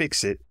really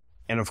fix it.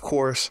 And of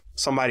course,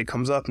 somebody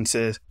comes up and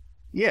says,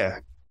 yeah,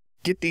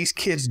 get these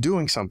kids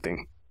doing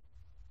something.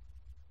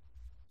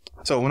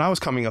 So when I was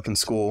coming up in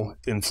school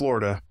in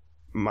Florida,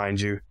 mind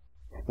you,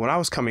 when I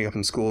was coming up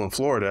in school in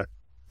Florida,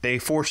 they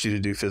forced you to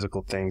do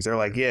physical things. They're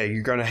like, yeah,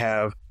 you're going to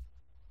have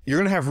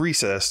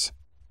recess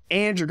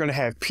and you're going to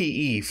have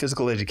PE,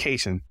 physical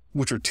education,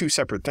 which are two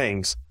separate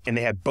things. And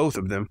they had both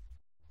of them.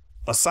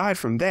 Aside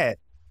from that,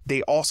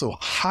 they also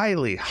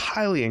highly,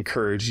 highly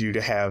encourage you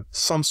to have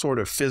some sort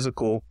of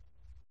physical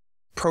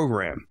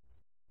program,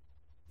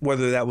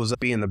 whether that was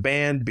be in the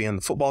band, be in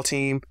the football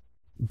team,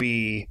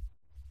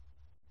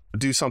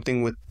 do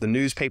something with the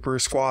newspaper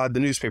squad. The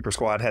newspaper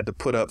squad had to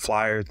put up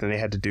flyers and they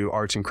had to do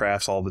arts and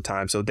crafts all the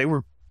time. So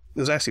it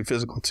was actually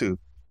physical too.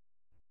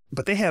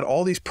 But they had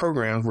all these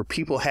programs where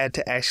people had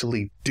to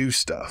actually do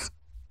stuff.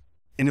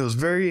 And it was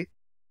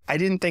I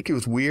didn't think it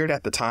was weird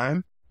at the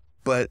time,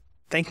 but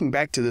thinking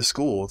back to the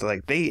school,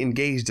 like they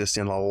engaged us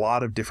in a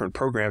lot of different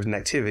programs and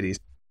activities.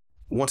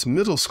 Once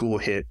middle school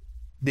hit,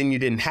 then you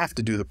didn't have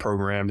to do the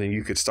program, then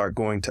you could start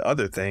going to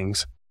other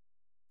things.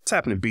 It's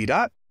happened to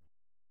B-Dot.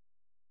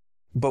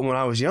 But when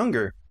I was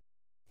younger,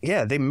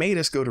 yeah, they made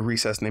us go to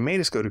recess and they made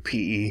us go to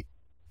PE.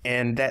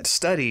 And that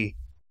study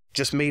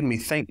just made me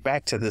think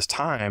back to this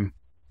time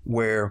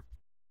where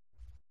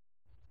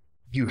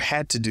you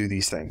had to do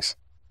these things.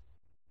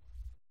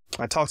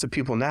 I talk to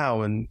people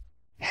now, and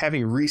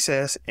having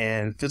recess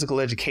and physical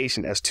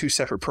education as two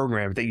separate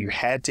programs that you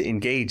had to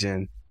engage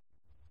in,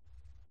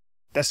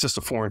 that's just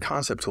a foreign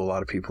concept to a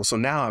lot of people. So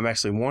now I'm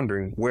actually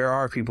wondering, where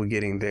are people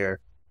getting there?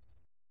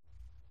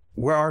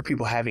 Where are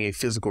people having a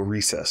physical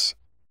recess?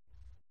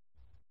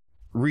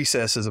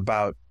 Recess is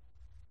about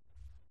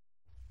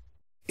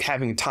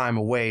having time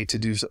away to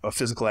do a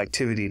physical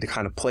activity, to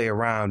kind of play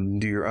around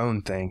and do your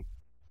own thing.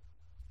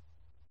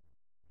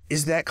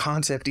 Is that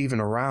concept even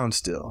around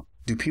still?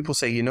 Do people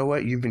say, you know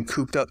what, you've been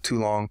cooped up too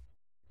long.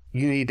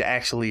 You need to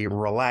actually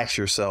relax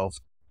yourself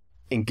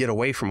and get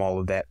away from all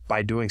of that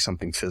by doing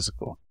something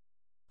physical?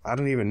 I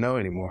don't even know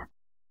anymore.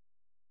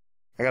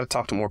 I got to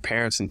talk to more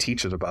parents and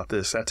teachers about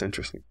this. That's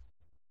interesting.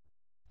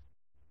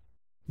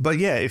 But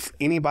yeah, if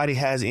anybody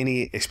has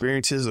any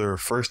experiences or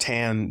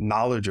firsthand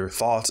knowledge or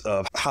thoughts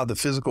of how the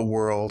physical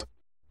world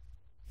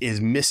is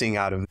missing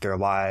out of their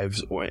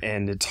lives,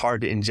 and it's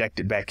hard to inject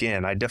it back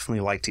in, I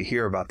definitely like to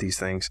hear about these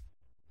things.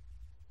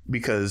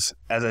 Because,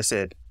 as I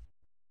said,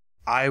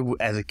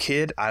 as a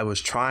kid, I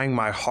was trying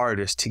my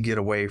hardest to get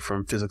away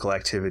from physical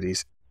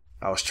activities.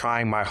 I was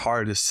trying my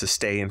hardest to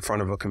stay in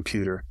front of a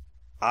computer.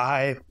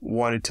 I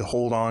wanted to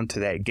hold on to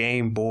that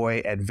Game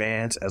Boy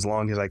Advance as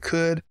long as I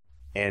could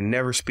and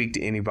never speak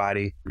to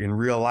anybody in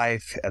real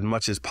life as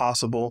much as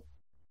possible.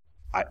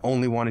 I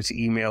only wanted to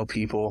email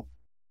people.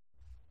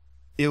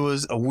 It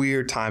was a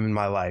weird time in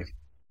my life.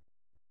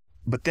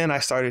 But then I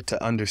started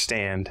to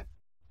understand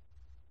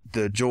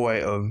the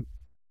joy of,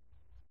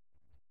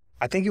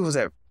 I think it was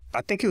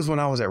when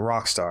I was at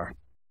Rockstar.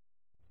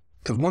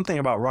 Because one thing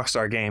about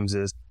Rockstar Games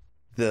is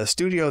the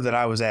studio that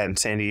I was at in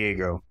San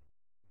Diego,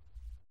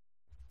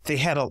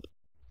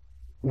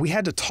 we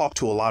had to talk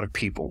to a lot of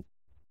people.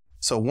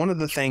 So one of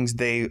the things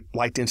they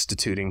liked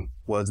instituting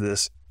was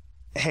this,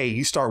 hey,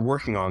 you start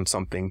working on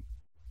something.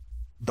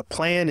 The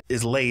plan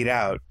is laid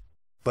out,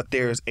 but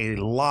there's a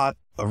lot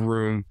of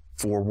room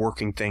for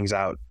working things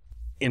out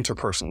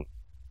interpersonally.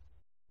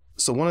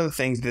 So one of the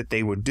things that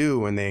they would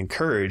do, and they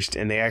encouraged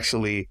and they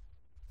actually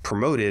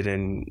promoted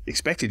and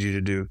expected you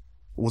to do,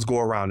 was go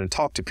around and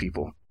talk to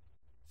people.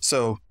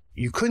 So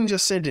you couldn't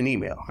just send an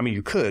email. I mean,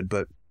 you could,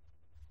 but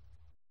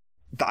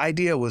the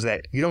idea was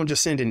that you don't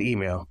just send an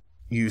email.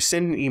 You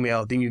send an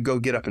email, then you go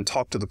get up and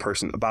talk to the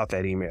person about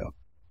that email.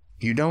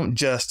 You don't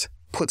just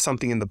put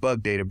something in the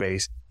bug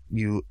database.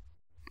 You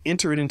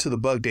enter it into the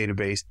bug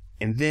database,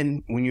 and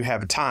then when you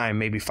have a time,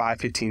 maybe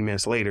 5-15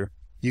 minutes later,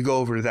 you go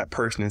over to that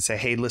person and say,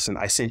 hey, listen,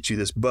 I sent you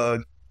this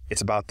bug.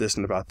 It's about this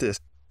and about this.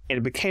 And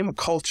it became a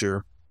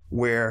culture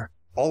where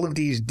all of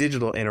these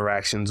digital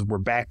interactions were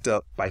backed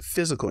up by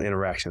physical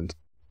interactions.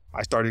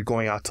 I started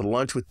going out to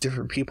lunch with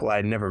different people I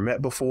had never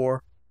met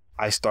before.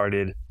 I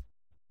started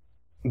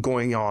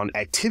going on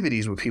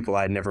activities with people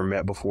I had never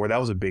met before. That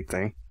was a big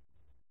thing.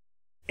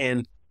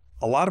 And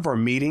a lot of our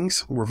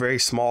meetings were very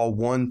small,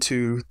 1,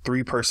 2,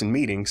 3 person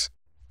meetings.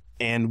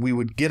 And we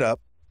would get up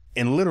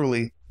and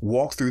literally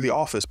walk through the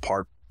office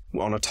park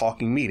on a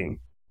talking meeting.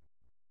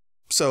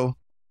 So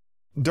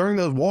during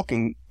those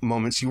walking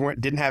moments, you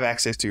didn't have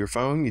access to your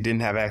phone. You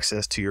didn't have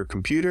access to your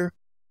computer.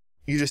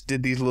 You just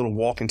did these little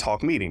walk and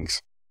talk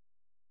meetings.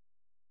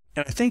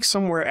 And I think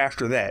somewhere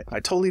after that, I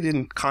totally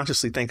didn't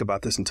consciously think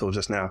about this until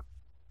just now.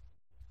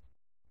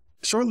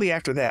 shortly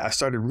after that, I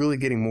started really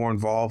getting more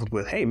involved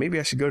with, hey, maybe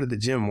I should go to the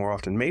gym more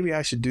often. Maybe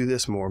I should do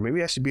this more.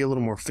 Maybe I should be a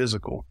little more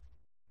physical.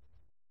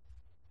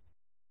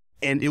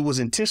 And it was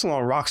intentional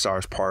on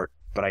Rockstar's part,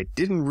 but I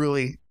didn't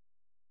really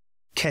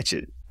catch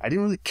it. I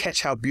didn't really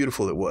catch how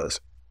beautiful it was.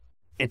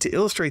 And to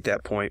illustrate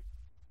that point,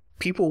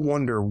 people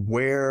wonder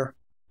where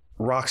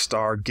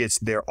Rockstar gets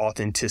their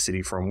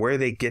authenticity from, where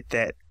they get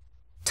that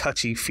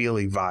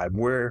touchy-feely vibe,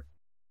 where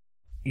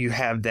you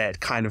have that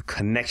kind of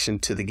connection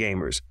to the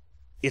gamers.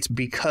 It's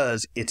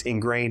because it's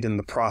ingrained in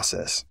the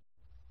process.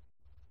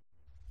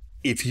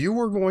 If you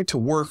were going to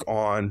work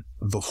on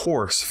the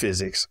horse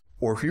physics,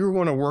 or if you were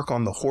going to work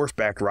on the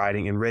horseback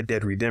riding in Red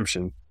Dead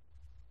Redemption,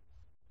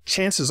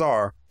 chances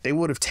are they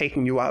would have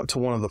taken you out to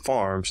one of the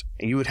farms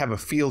and you would have a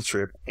field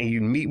trip and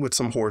you'd meet with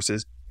some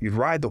horses, you'd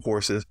ride the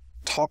horses,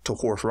 talk to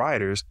horse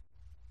riders.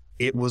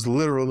 It was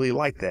literally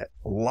like that.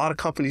 A lot of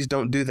companies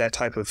don't do that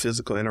type of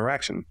physical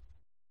interaction,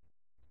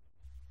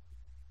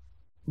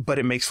 but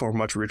it makes for a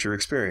much richer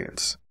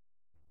experience.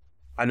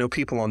 I know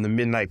people on the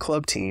Midnight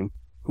Club team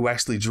who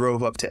actually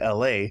drove up to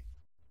LA,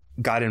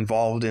 got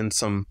involved in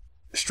some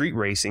street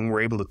racing, were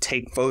able to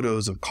take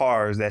photos of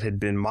cars that had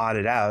been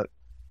modded out.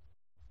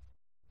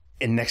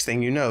 And next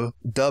thing you know,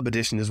 Dub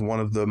Edition is one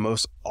of the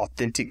most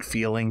authentic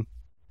feeling.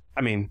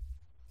 I mean,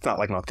 it's not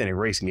like an authentic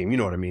racing game, you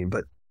know what I mean?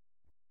 But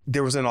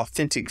there was an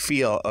authentic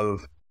feel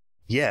of,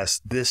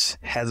 yes, this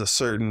has a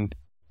certain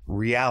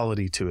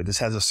reality to it. This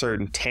has a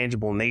certain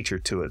tangible nature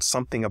to it.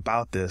 Something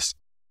about this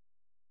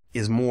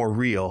is more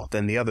real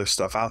than the other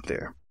stuff out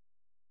there.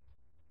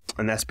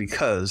 And that's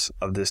because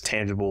of this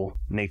tangible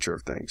nature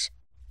of things.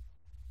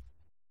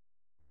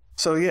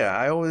 So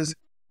yeah,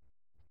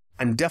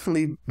 I'm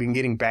definitely been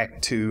getting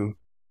back to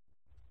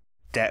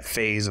that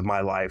phase of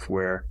my life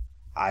where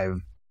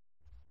I've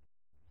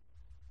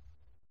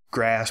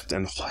grasped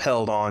and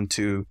held on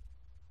to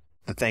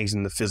the things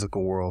in the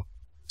physical world.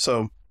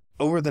 So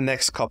over the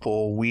next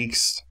couple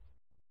weeks,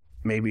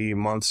 maybe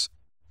months,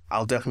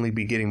 I'll definitely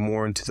be getting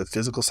more into the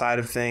physical side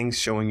of things,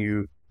 showing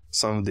you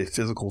some of the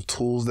physical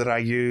tools that I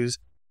use,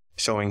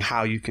 showing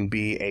how you can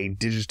be a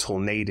digital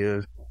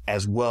native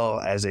as well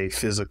as a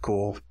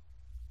physical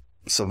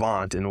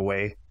savant in a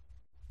way,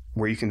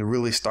 where you can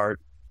really start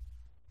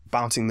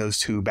bouncing those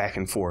two back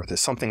and forth.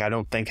 It's something I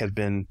don't think has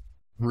been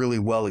really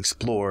well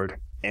explored.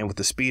 And with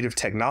the speed of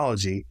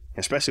technology,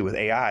 especially with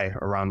AI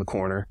around the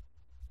corner,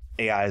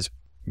 AI's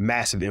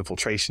massive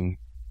infiltration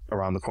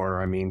around the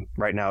corner. I mean,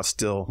 right now it's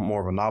still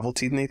more of a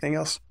novelty than anything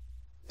else.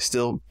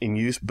 Still in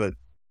use, but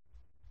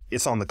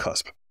it's on the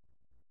cusp.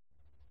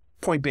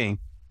 Point being,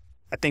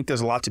 I think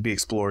there's a lot to be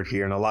explored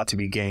here and a lot to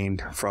be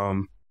gained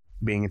from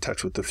being in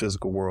touch with the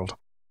physical world.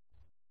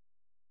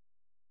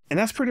 And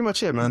that's pretty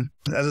much it, man.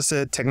 As I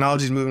said,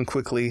 technology is moving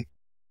quickly.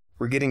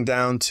 We're getting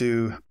down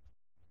to,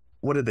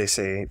 what did they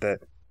say?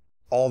 That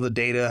all the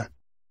data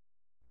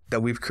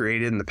that we've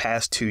created in the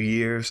past 2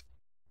 years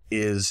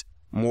is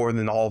more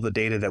than all the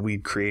data that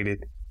we've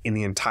created in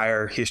the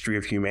entire history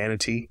of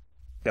humanity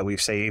that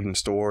we've saved and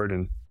stored,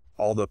 and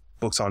all the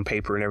books on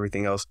paper and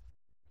everything else.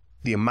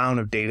 The amount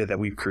of data that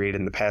we've created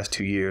in the past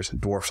 2 years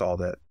dwarfs all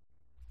that.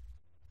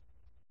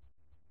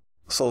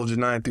 Soldier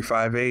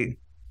 9-58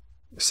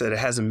 said it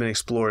hasn't been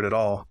explored at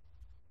all.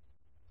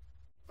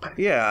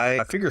 Yeah,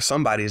 I figure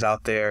somebody's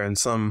out there in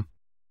some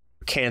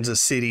Kansas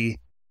City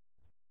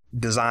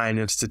Design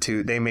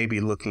Institute. They may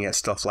be looking at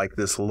stuff like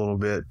this a little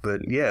bit,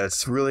 but yeah,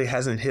 it really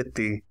hasn't hit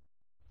the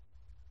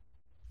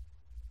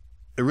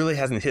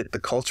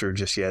culture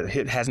just yet.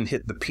 It hasn't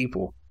hit the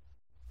people.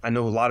 I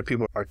know a lot of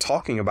people are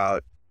talking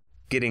about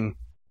getting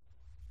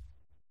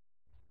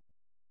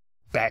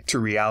back to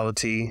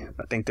reality.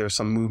 I think there's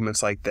some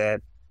movements like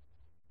that.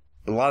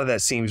 A lot of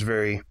that seems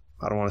very,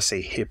 I don't want to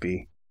say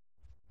hippie.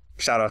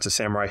 Shout out to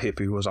Samurai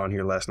Hippie who was on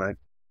here last night.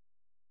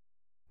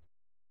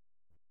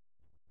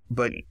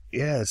 But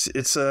yeah,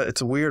 it's a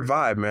weird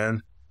vibe,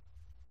 man.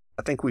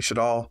 I think we should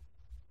all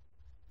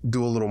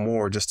do a little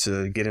more just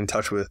to get in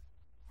touch with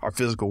our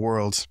physical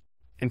worlds.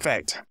 In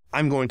fact,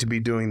 I'm going to be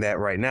doing that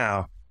right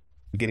now,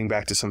 getting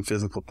back to some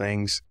physical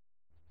things.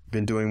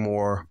 Been doing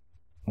more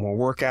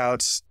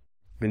workouts,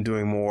 been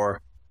doing more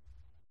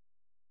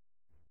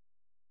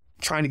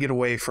trying to get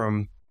away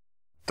from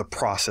the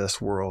process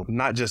world,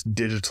 not just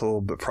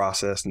digital, but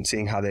process, and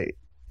seeing how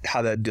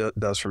that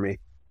does for me.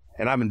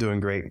 And I've been doing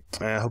great.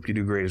 And I hope you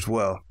do great as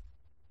well.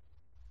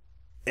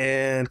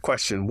 And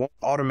question, won't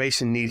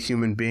automation need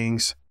human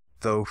beings,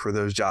 though, for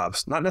those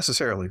jobs? Not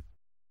necessarily.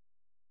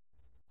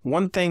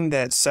 One thing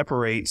that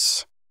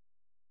separates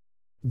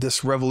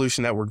this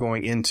revolution that we're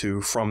going into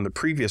from the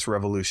previous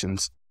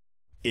revolutions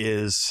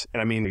is,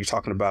 and I mean, you're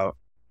talking about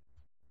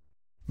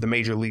the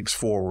major leaps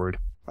forward.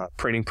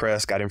 Printing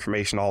press got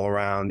information all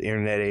around.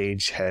 Internet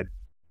age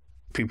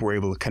people were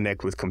able to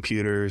connect with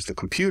computers. The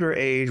computer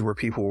age,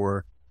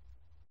 where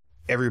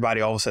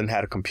everybody all of a sudden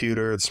had a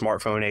computer. The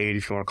smartphone age,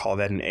 if you want to call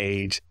that an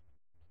age.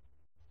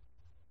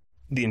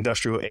 The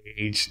industrial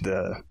age,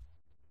 the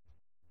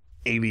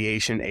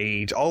aviation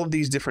age, all of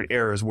these different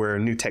eras where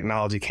new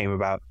technology came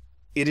about.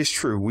 It is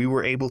true. We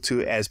were able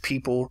to, as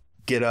people,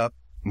 get up,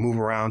 move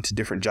around to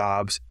different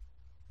jobs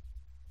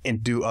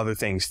and do other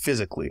things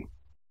physically.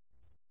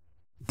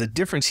 The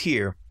difference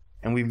here,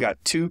 and we've got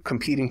two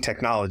competing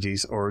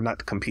technologies, or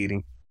not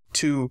competing,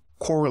 two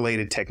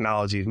correlated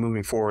technologies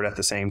moving forward at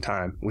the same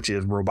time, which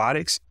is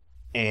robotics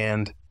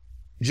and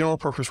general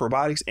purpose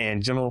robotics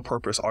and general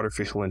purpose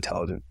artificial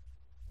intelligence,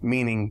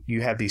 meaning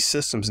you have these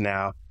systems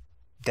now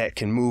that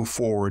can move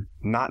forward,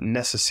 not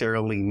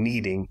necessarily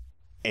needing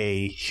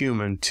a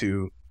human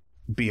to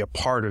be a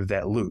part of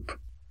that loop.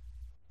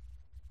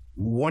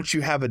 Once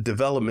you have a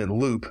development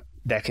loop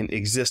that can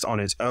exist on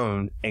its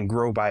own and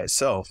grow by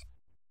itself,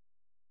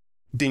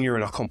 then you're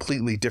in a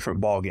completely different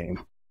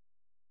ballgame.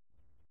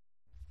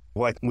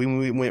 Like when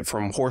we went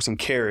from horse and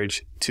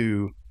carriage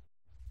to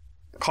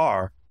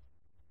car,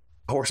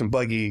 horse and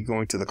buggy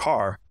going to the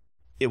car,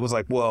 it was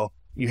like, well,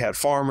 you had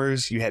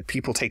farmers, you had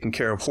people taking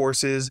care of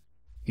horses,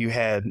 you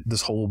had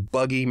this whole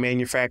buggy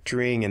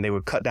manufacturing, and they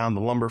would cut down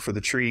the lumber for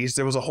the trees.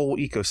 There was a whole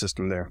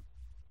ecosystem there.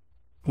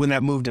 When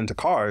that moved into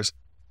cars,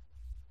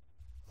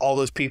 all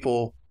those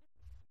people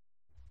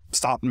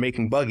stopped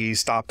making buggies,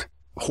 stopped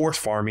horse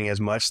farming as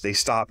much. They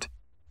stopped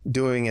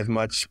doing as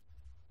much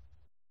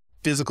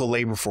physical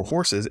labor for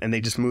horses, and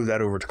they just moved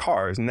that over to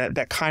cars. And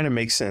that kind of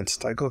makes sense.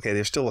 It's like, okay,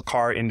 there's still a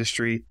car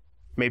industry.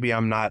 Maybe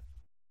I'm not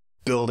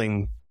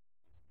building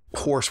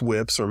horse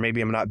whips, or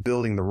maybe I'm not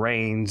building the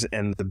reins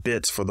and the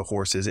bits for the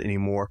horses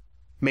anymore.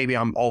 Maybe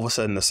I'm all of a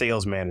sudden the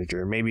sales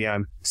manager. Maybe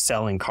I'm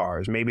selling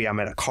cars. Maybe I'm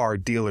at a car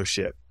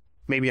dealership.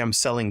 Maybe I'm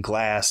selling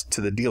glass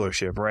to the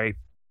dealership, right?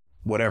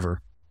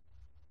 Whatever.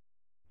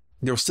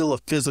 There was still a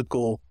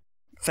physical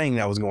thing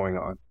that was going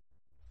on.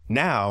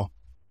 Now,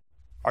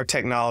 our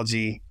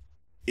technology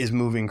is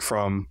moving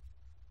from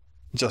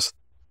just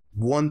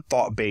one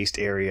thought-based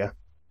area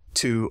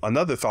to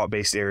another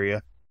thought-based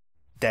area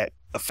that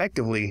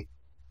effectively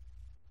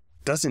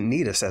doesn't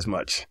need us as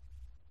much.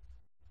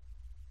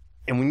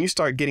 And when you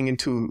start getting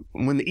into,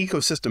 when the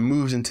ecosystem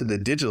moves into the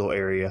digital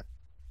area,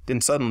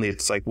 then suddenly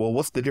it's like, well,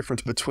 what's the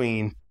difference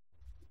between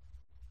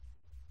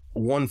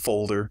one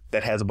folder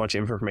that has a bunch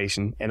of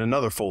information and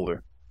another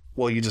folder?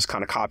 Well, you just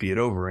kind of copy it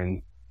over,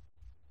 and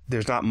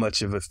there's not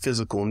much of a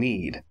physical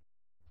need.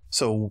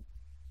 So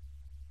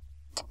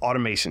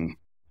automation,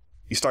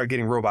 you start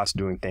getting robots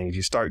doing things.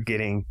 You start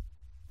getting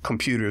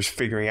computers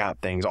figuring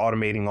out things,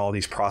 automating all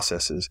these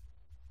processes.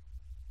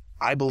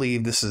 I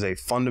believe this is a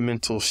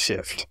fundamental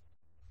shift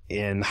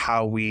in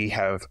how we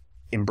have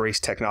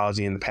embraced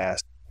technology in the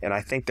past. And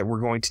I think that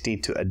we're going to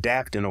need to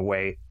adapt in a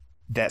way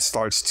that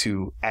starts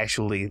to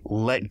actually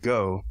let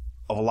go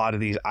of a lot of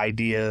these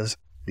ideas,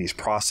 these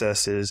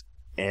processes,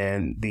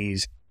 and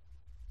these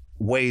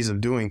ways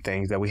of doing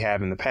things that we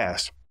have in the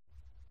past.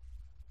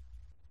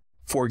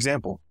 For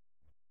example,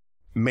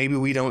 maybe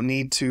we don't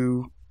need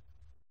to,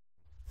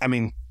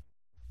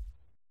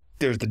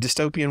 there's the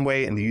dystopian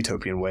way and the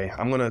utopian way.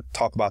 I'm going to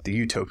talk about the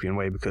utopian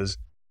way because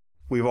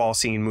we've all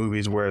seen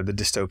movies where the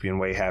dystopian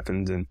way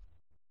happens, and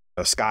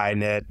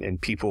Skynet and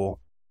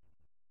people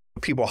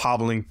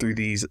hobbling through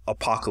these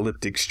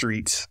apocalyptic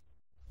streets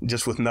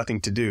just with nothing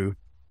to do.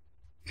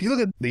 If you look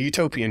at the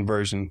utopian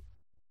version,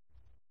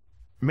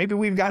 maybe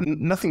we've got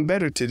nothing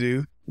better to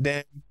do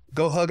than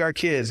go hug our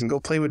kids and go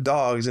play with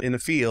dogs in the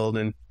field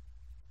and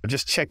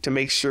just check to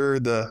make sure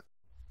the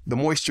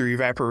moisture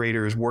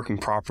evaporator is working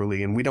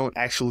properly, and we don't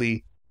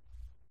actually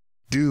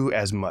do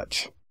as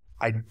much.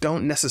 I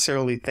don't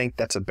necessarily think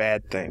that's a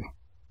bad thing.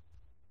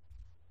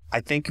 I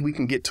think we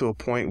can get to a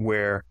point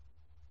where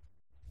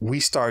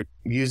we start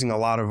using a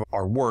lot of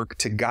our work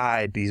to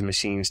guide these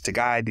machines, to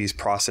guide these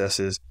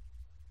processes,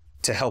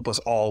 to help us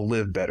all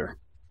live better.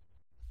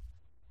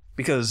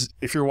 Because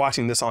if you're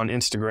watching this on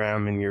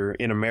Instagram and you're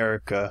in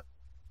America,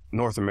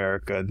 North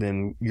America,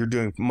 then you're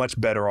doing much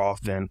better off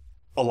than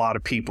a lot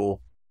of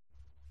people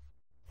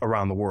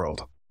around the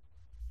world.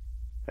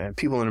 And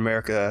people in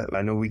America,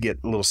 I know we get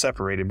a little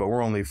separated, but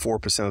we're only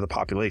 4% of the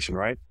population,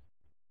 right?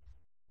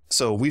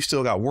 So we've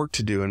still got work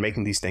to do in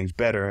making these things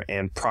better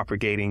and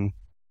propagating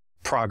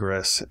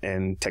progress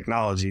and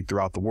technology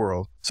throughout the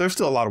world. So there's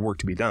still a lot of work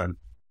to be done.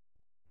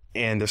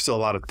 And there's still a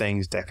lot of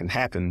things that can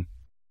happen.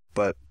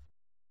 But,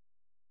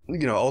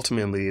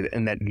 ultimately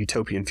in that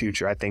utopian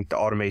future, I think the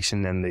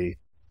automation and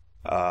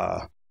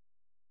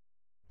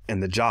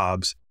the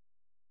jobs,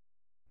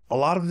 a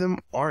lot of them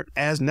aren't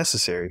as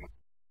necessary.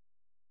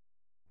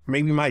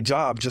 Maybe my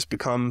job just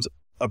becomes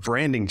a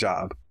branding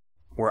job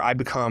where I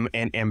become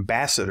an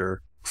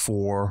ambassador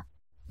for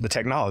the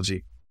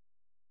technology,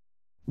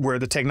 where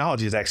the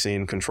technology is actually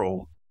in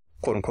control,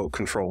 quote unquote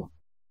control.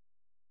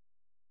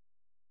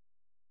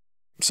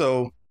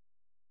 So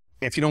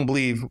if you don't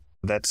believe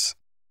that's,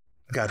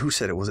 God, who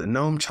said it? Was it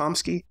Noam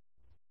Chomsky?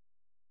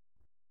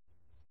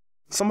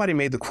 Somebody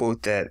made the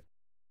quote that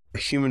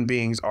human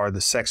beings are the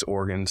sex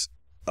organs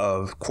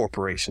of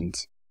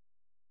corporations.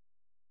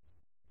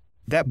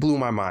 That blew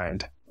my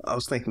mind. I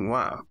was thinking,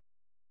 wow,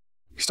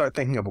 you start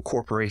thinking of a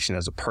corporation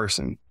as a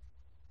person,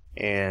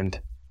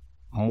 and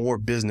more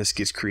business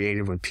gets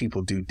created when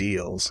people do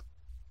deals.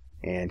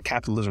 And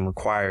capitalism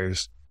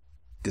requires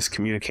this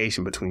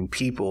communication between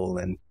people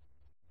and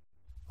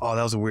Oh,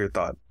 that was a weird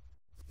thought.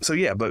 So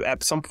yeah, but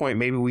at some point,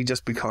 maybe we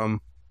just become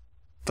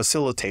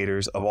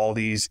facilitators of all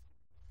these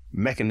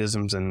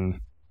mechanisms and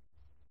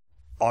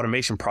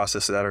automation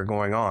processes that are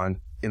going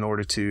on in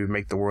order to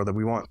make the world that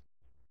we want.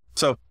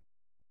 So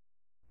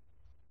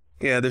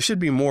yeah, there should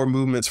be more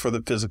movements for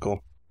the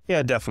physical.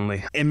 Yeah,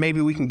 definitely. And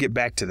maybe we can get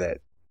back to that.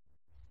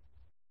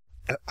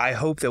 I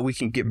hope that we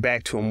can get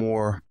back to a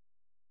more,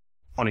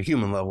 on a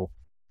human level,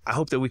 I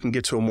hope that we can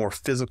get to a more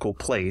physical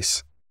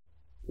place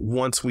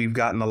once we've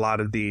gotten a lot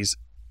of these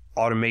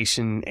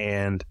automation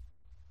and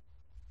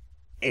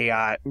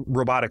AI,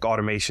 robotic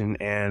automation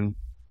and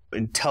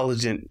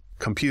intelligent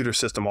computer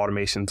system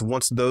automations.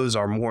 Once those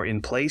are more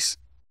in place,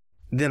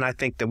 then I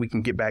think that we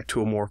can get back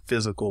to a more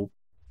physical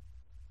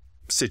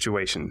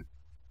situation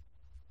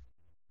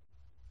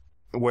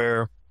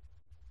where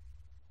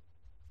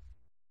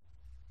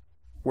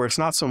it's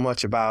not so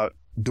much about,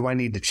 do I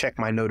need to check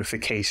my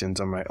notifications?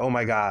 I'm like, oh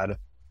my God,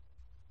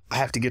 I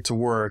have to get to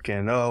work,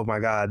 and oh my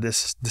God,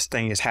 this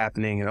thing is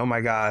happening, and oh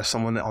my gosh,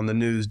 someone on the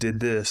news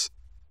did this.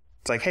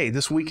 It's like, hey,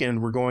 this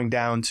weekend we're going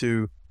down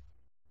to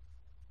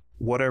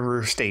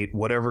whatever state,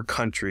 whatever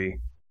country,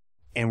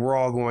 and we're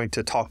all going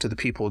to talk to the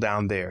people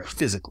down there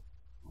physically.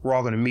 We're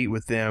all going to meet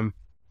with them.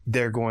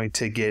 They're going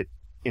to get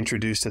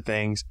introduced to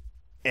things.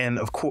 And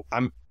of course,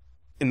 I'm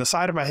in the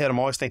side of my head, I'm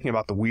always thinking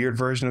about the weird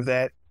version of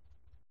that.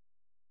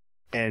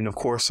 And of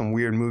course, some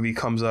weird movie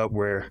comes up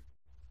where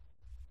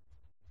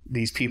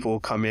these people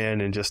come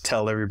in and just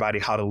tell everybody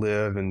how to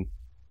live. And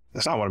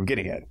that's not what I'm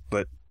getting at.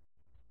 But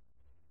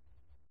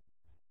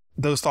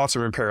those thoughts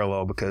are in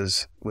parallel,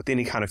 because with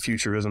any kind of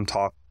futurism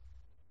talk,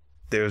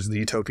 there's the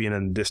utopian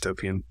and the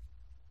dystopian.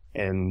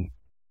 And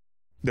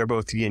they're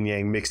both yin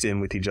yang mixed in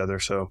with each other.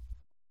 So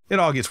it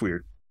all gets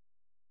weird.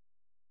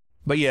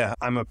 But yeah,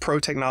 I'm a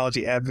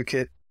pro-technology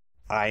advocate.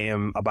 I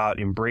am about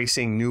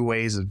embracing new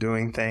ways of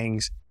doing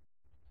things.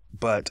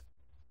 But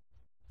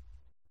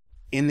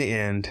in the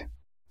end,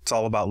 it's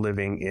all about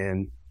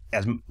living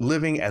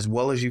as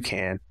well as you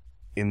can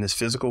in this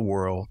physical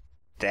world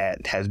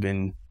that has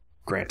been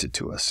granted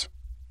to us.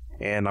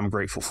 And I'm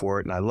grateful for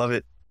it, and I love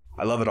it.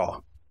 I love it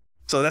all.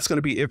 So that's going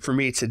to be it for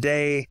me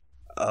today.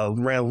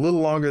 Ran a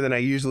little longer than I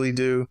usually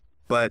do,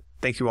 but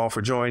thank you all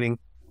for joining.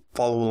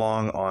 Follow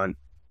along on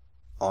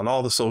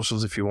all the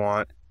socials if you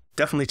want.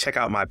 Definitely check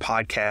out my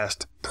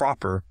podcast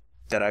proper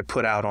that I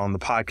put out on the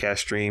podcast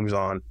streams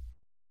on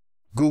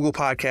Google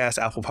Podcasts,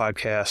 Apple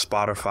Podcasts,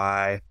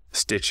 Spotify,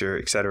 Stitcher,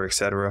 et cetera, et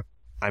cetera.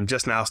 I'm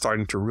just now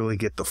starting to really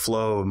get the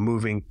flow of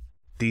moving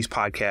these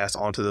podcasts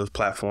onto those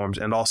platforms.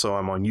 And also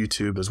I'm on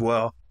YouTube as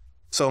well.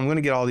 So I'm going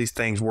to get all these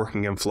things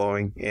working and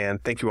flowing.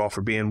 And thank you all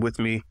for being with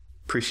me.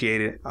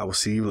 Appreciate it. I will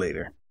see you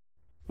later.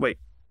 Wait,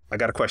 I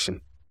got a question.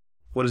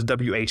 What does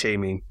WHA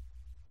mean?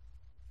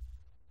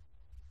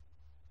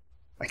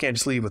 I can't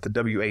just leave with the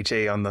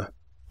WHA on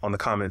the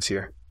comments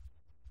here.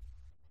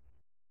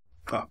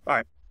 Oh, all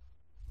right.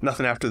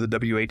 Nothing after the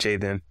WHA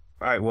then.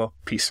 All right, well,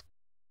 peace.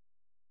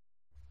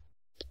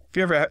 If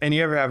you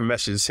ever have a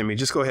message to send me,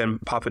 just go ahead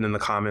and pop it in the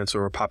comments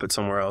or pop it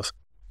somewhere else,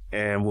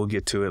 and we'll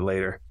get to it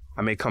later.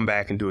 I may come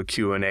back and do a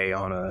Q&A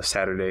on a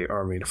Saturday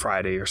or a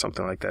Friday or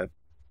something like that.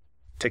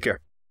 Take care.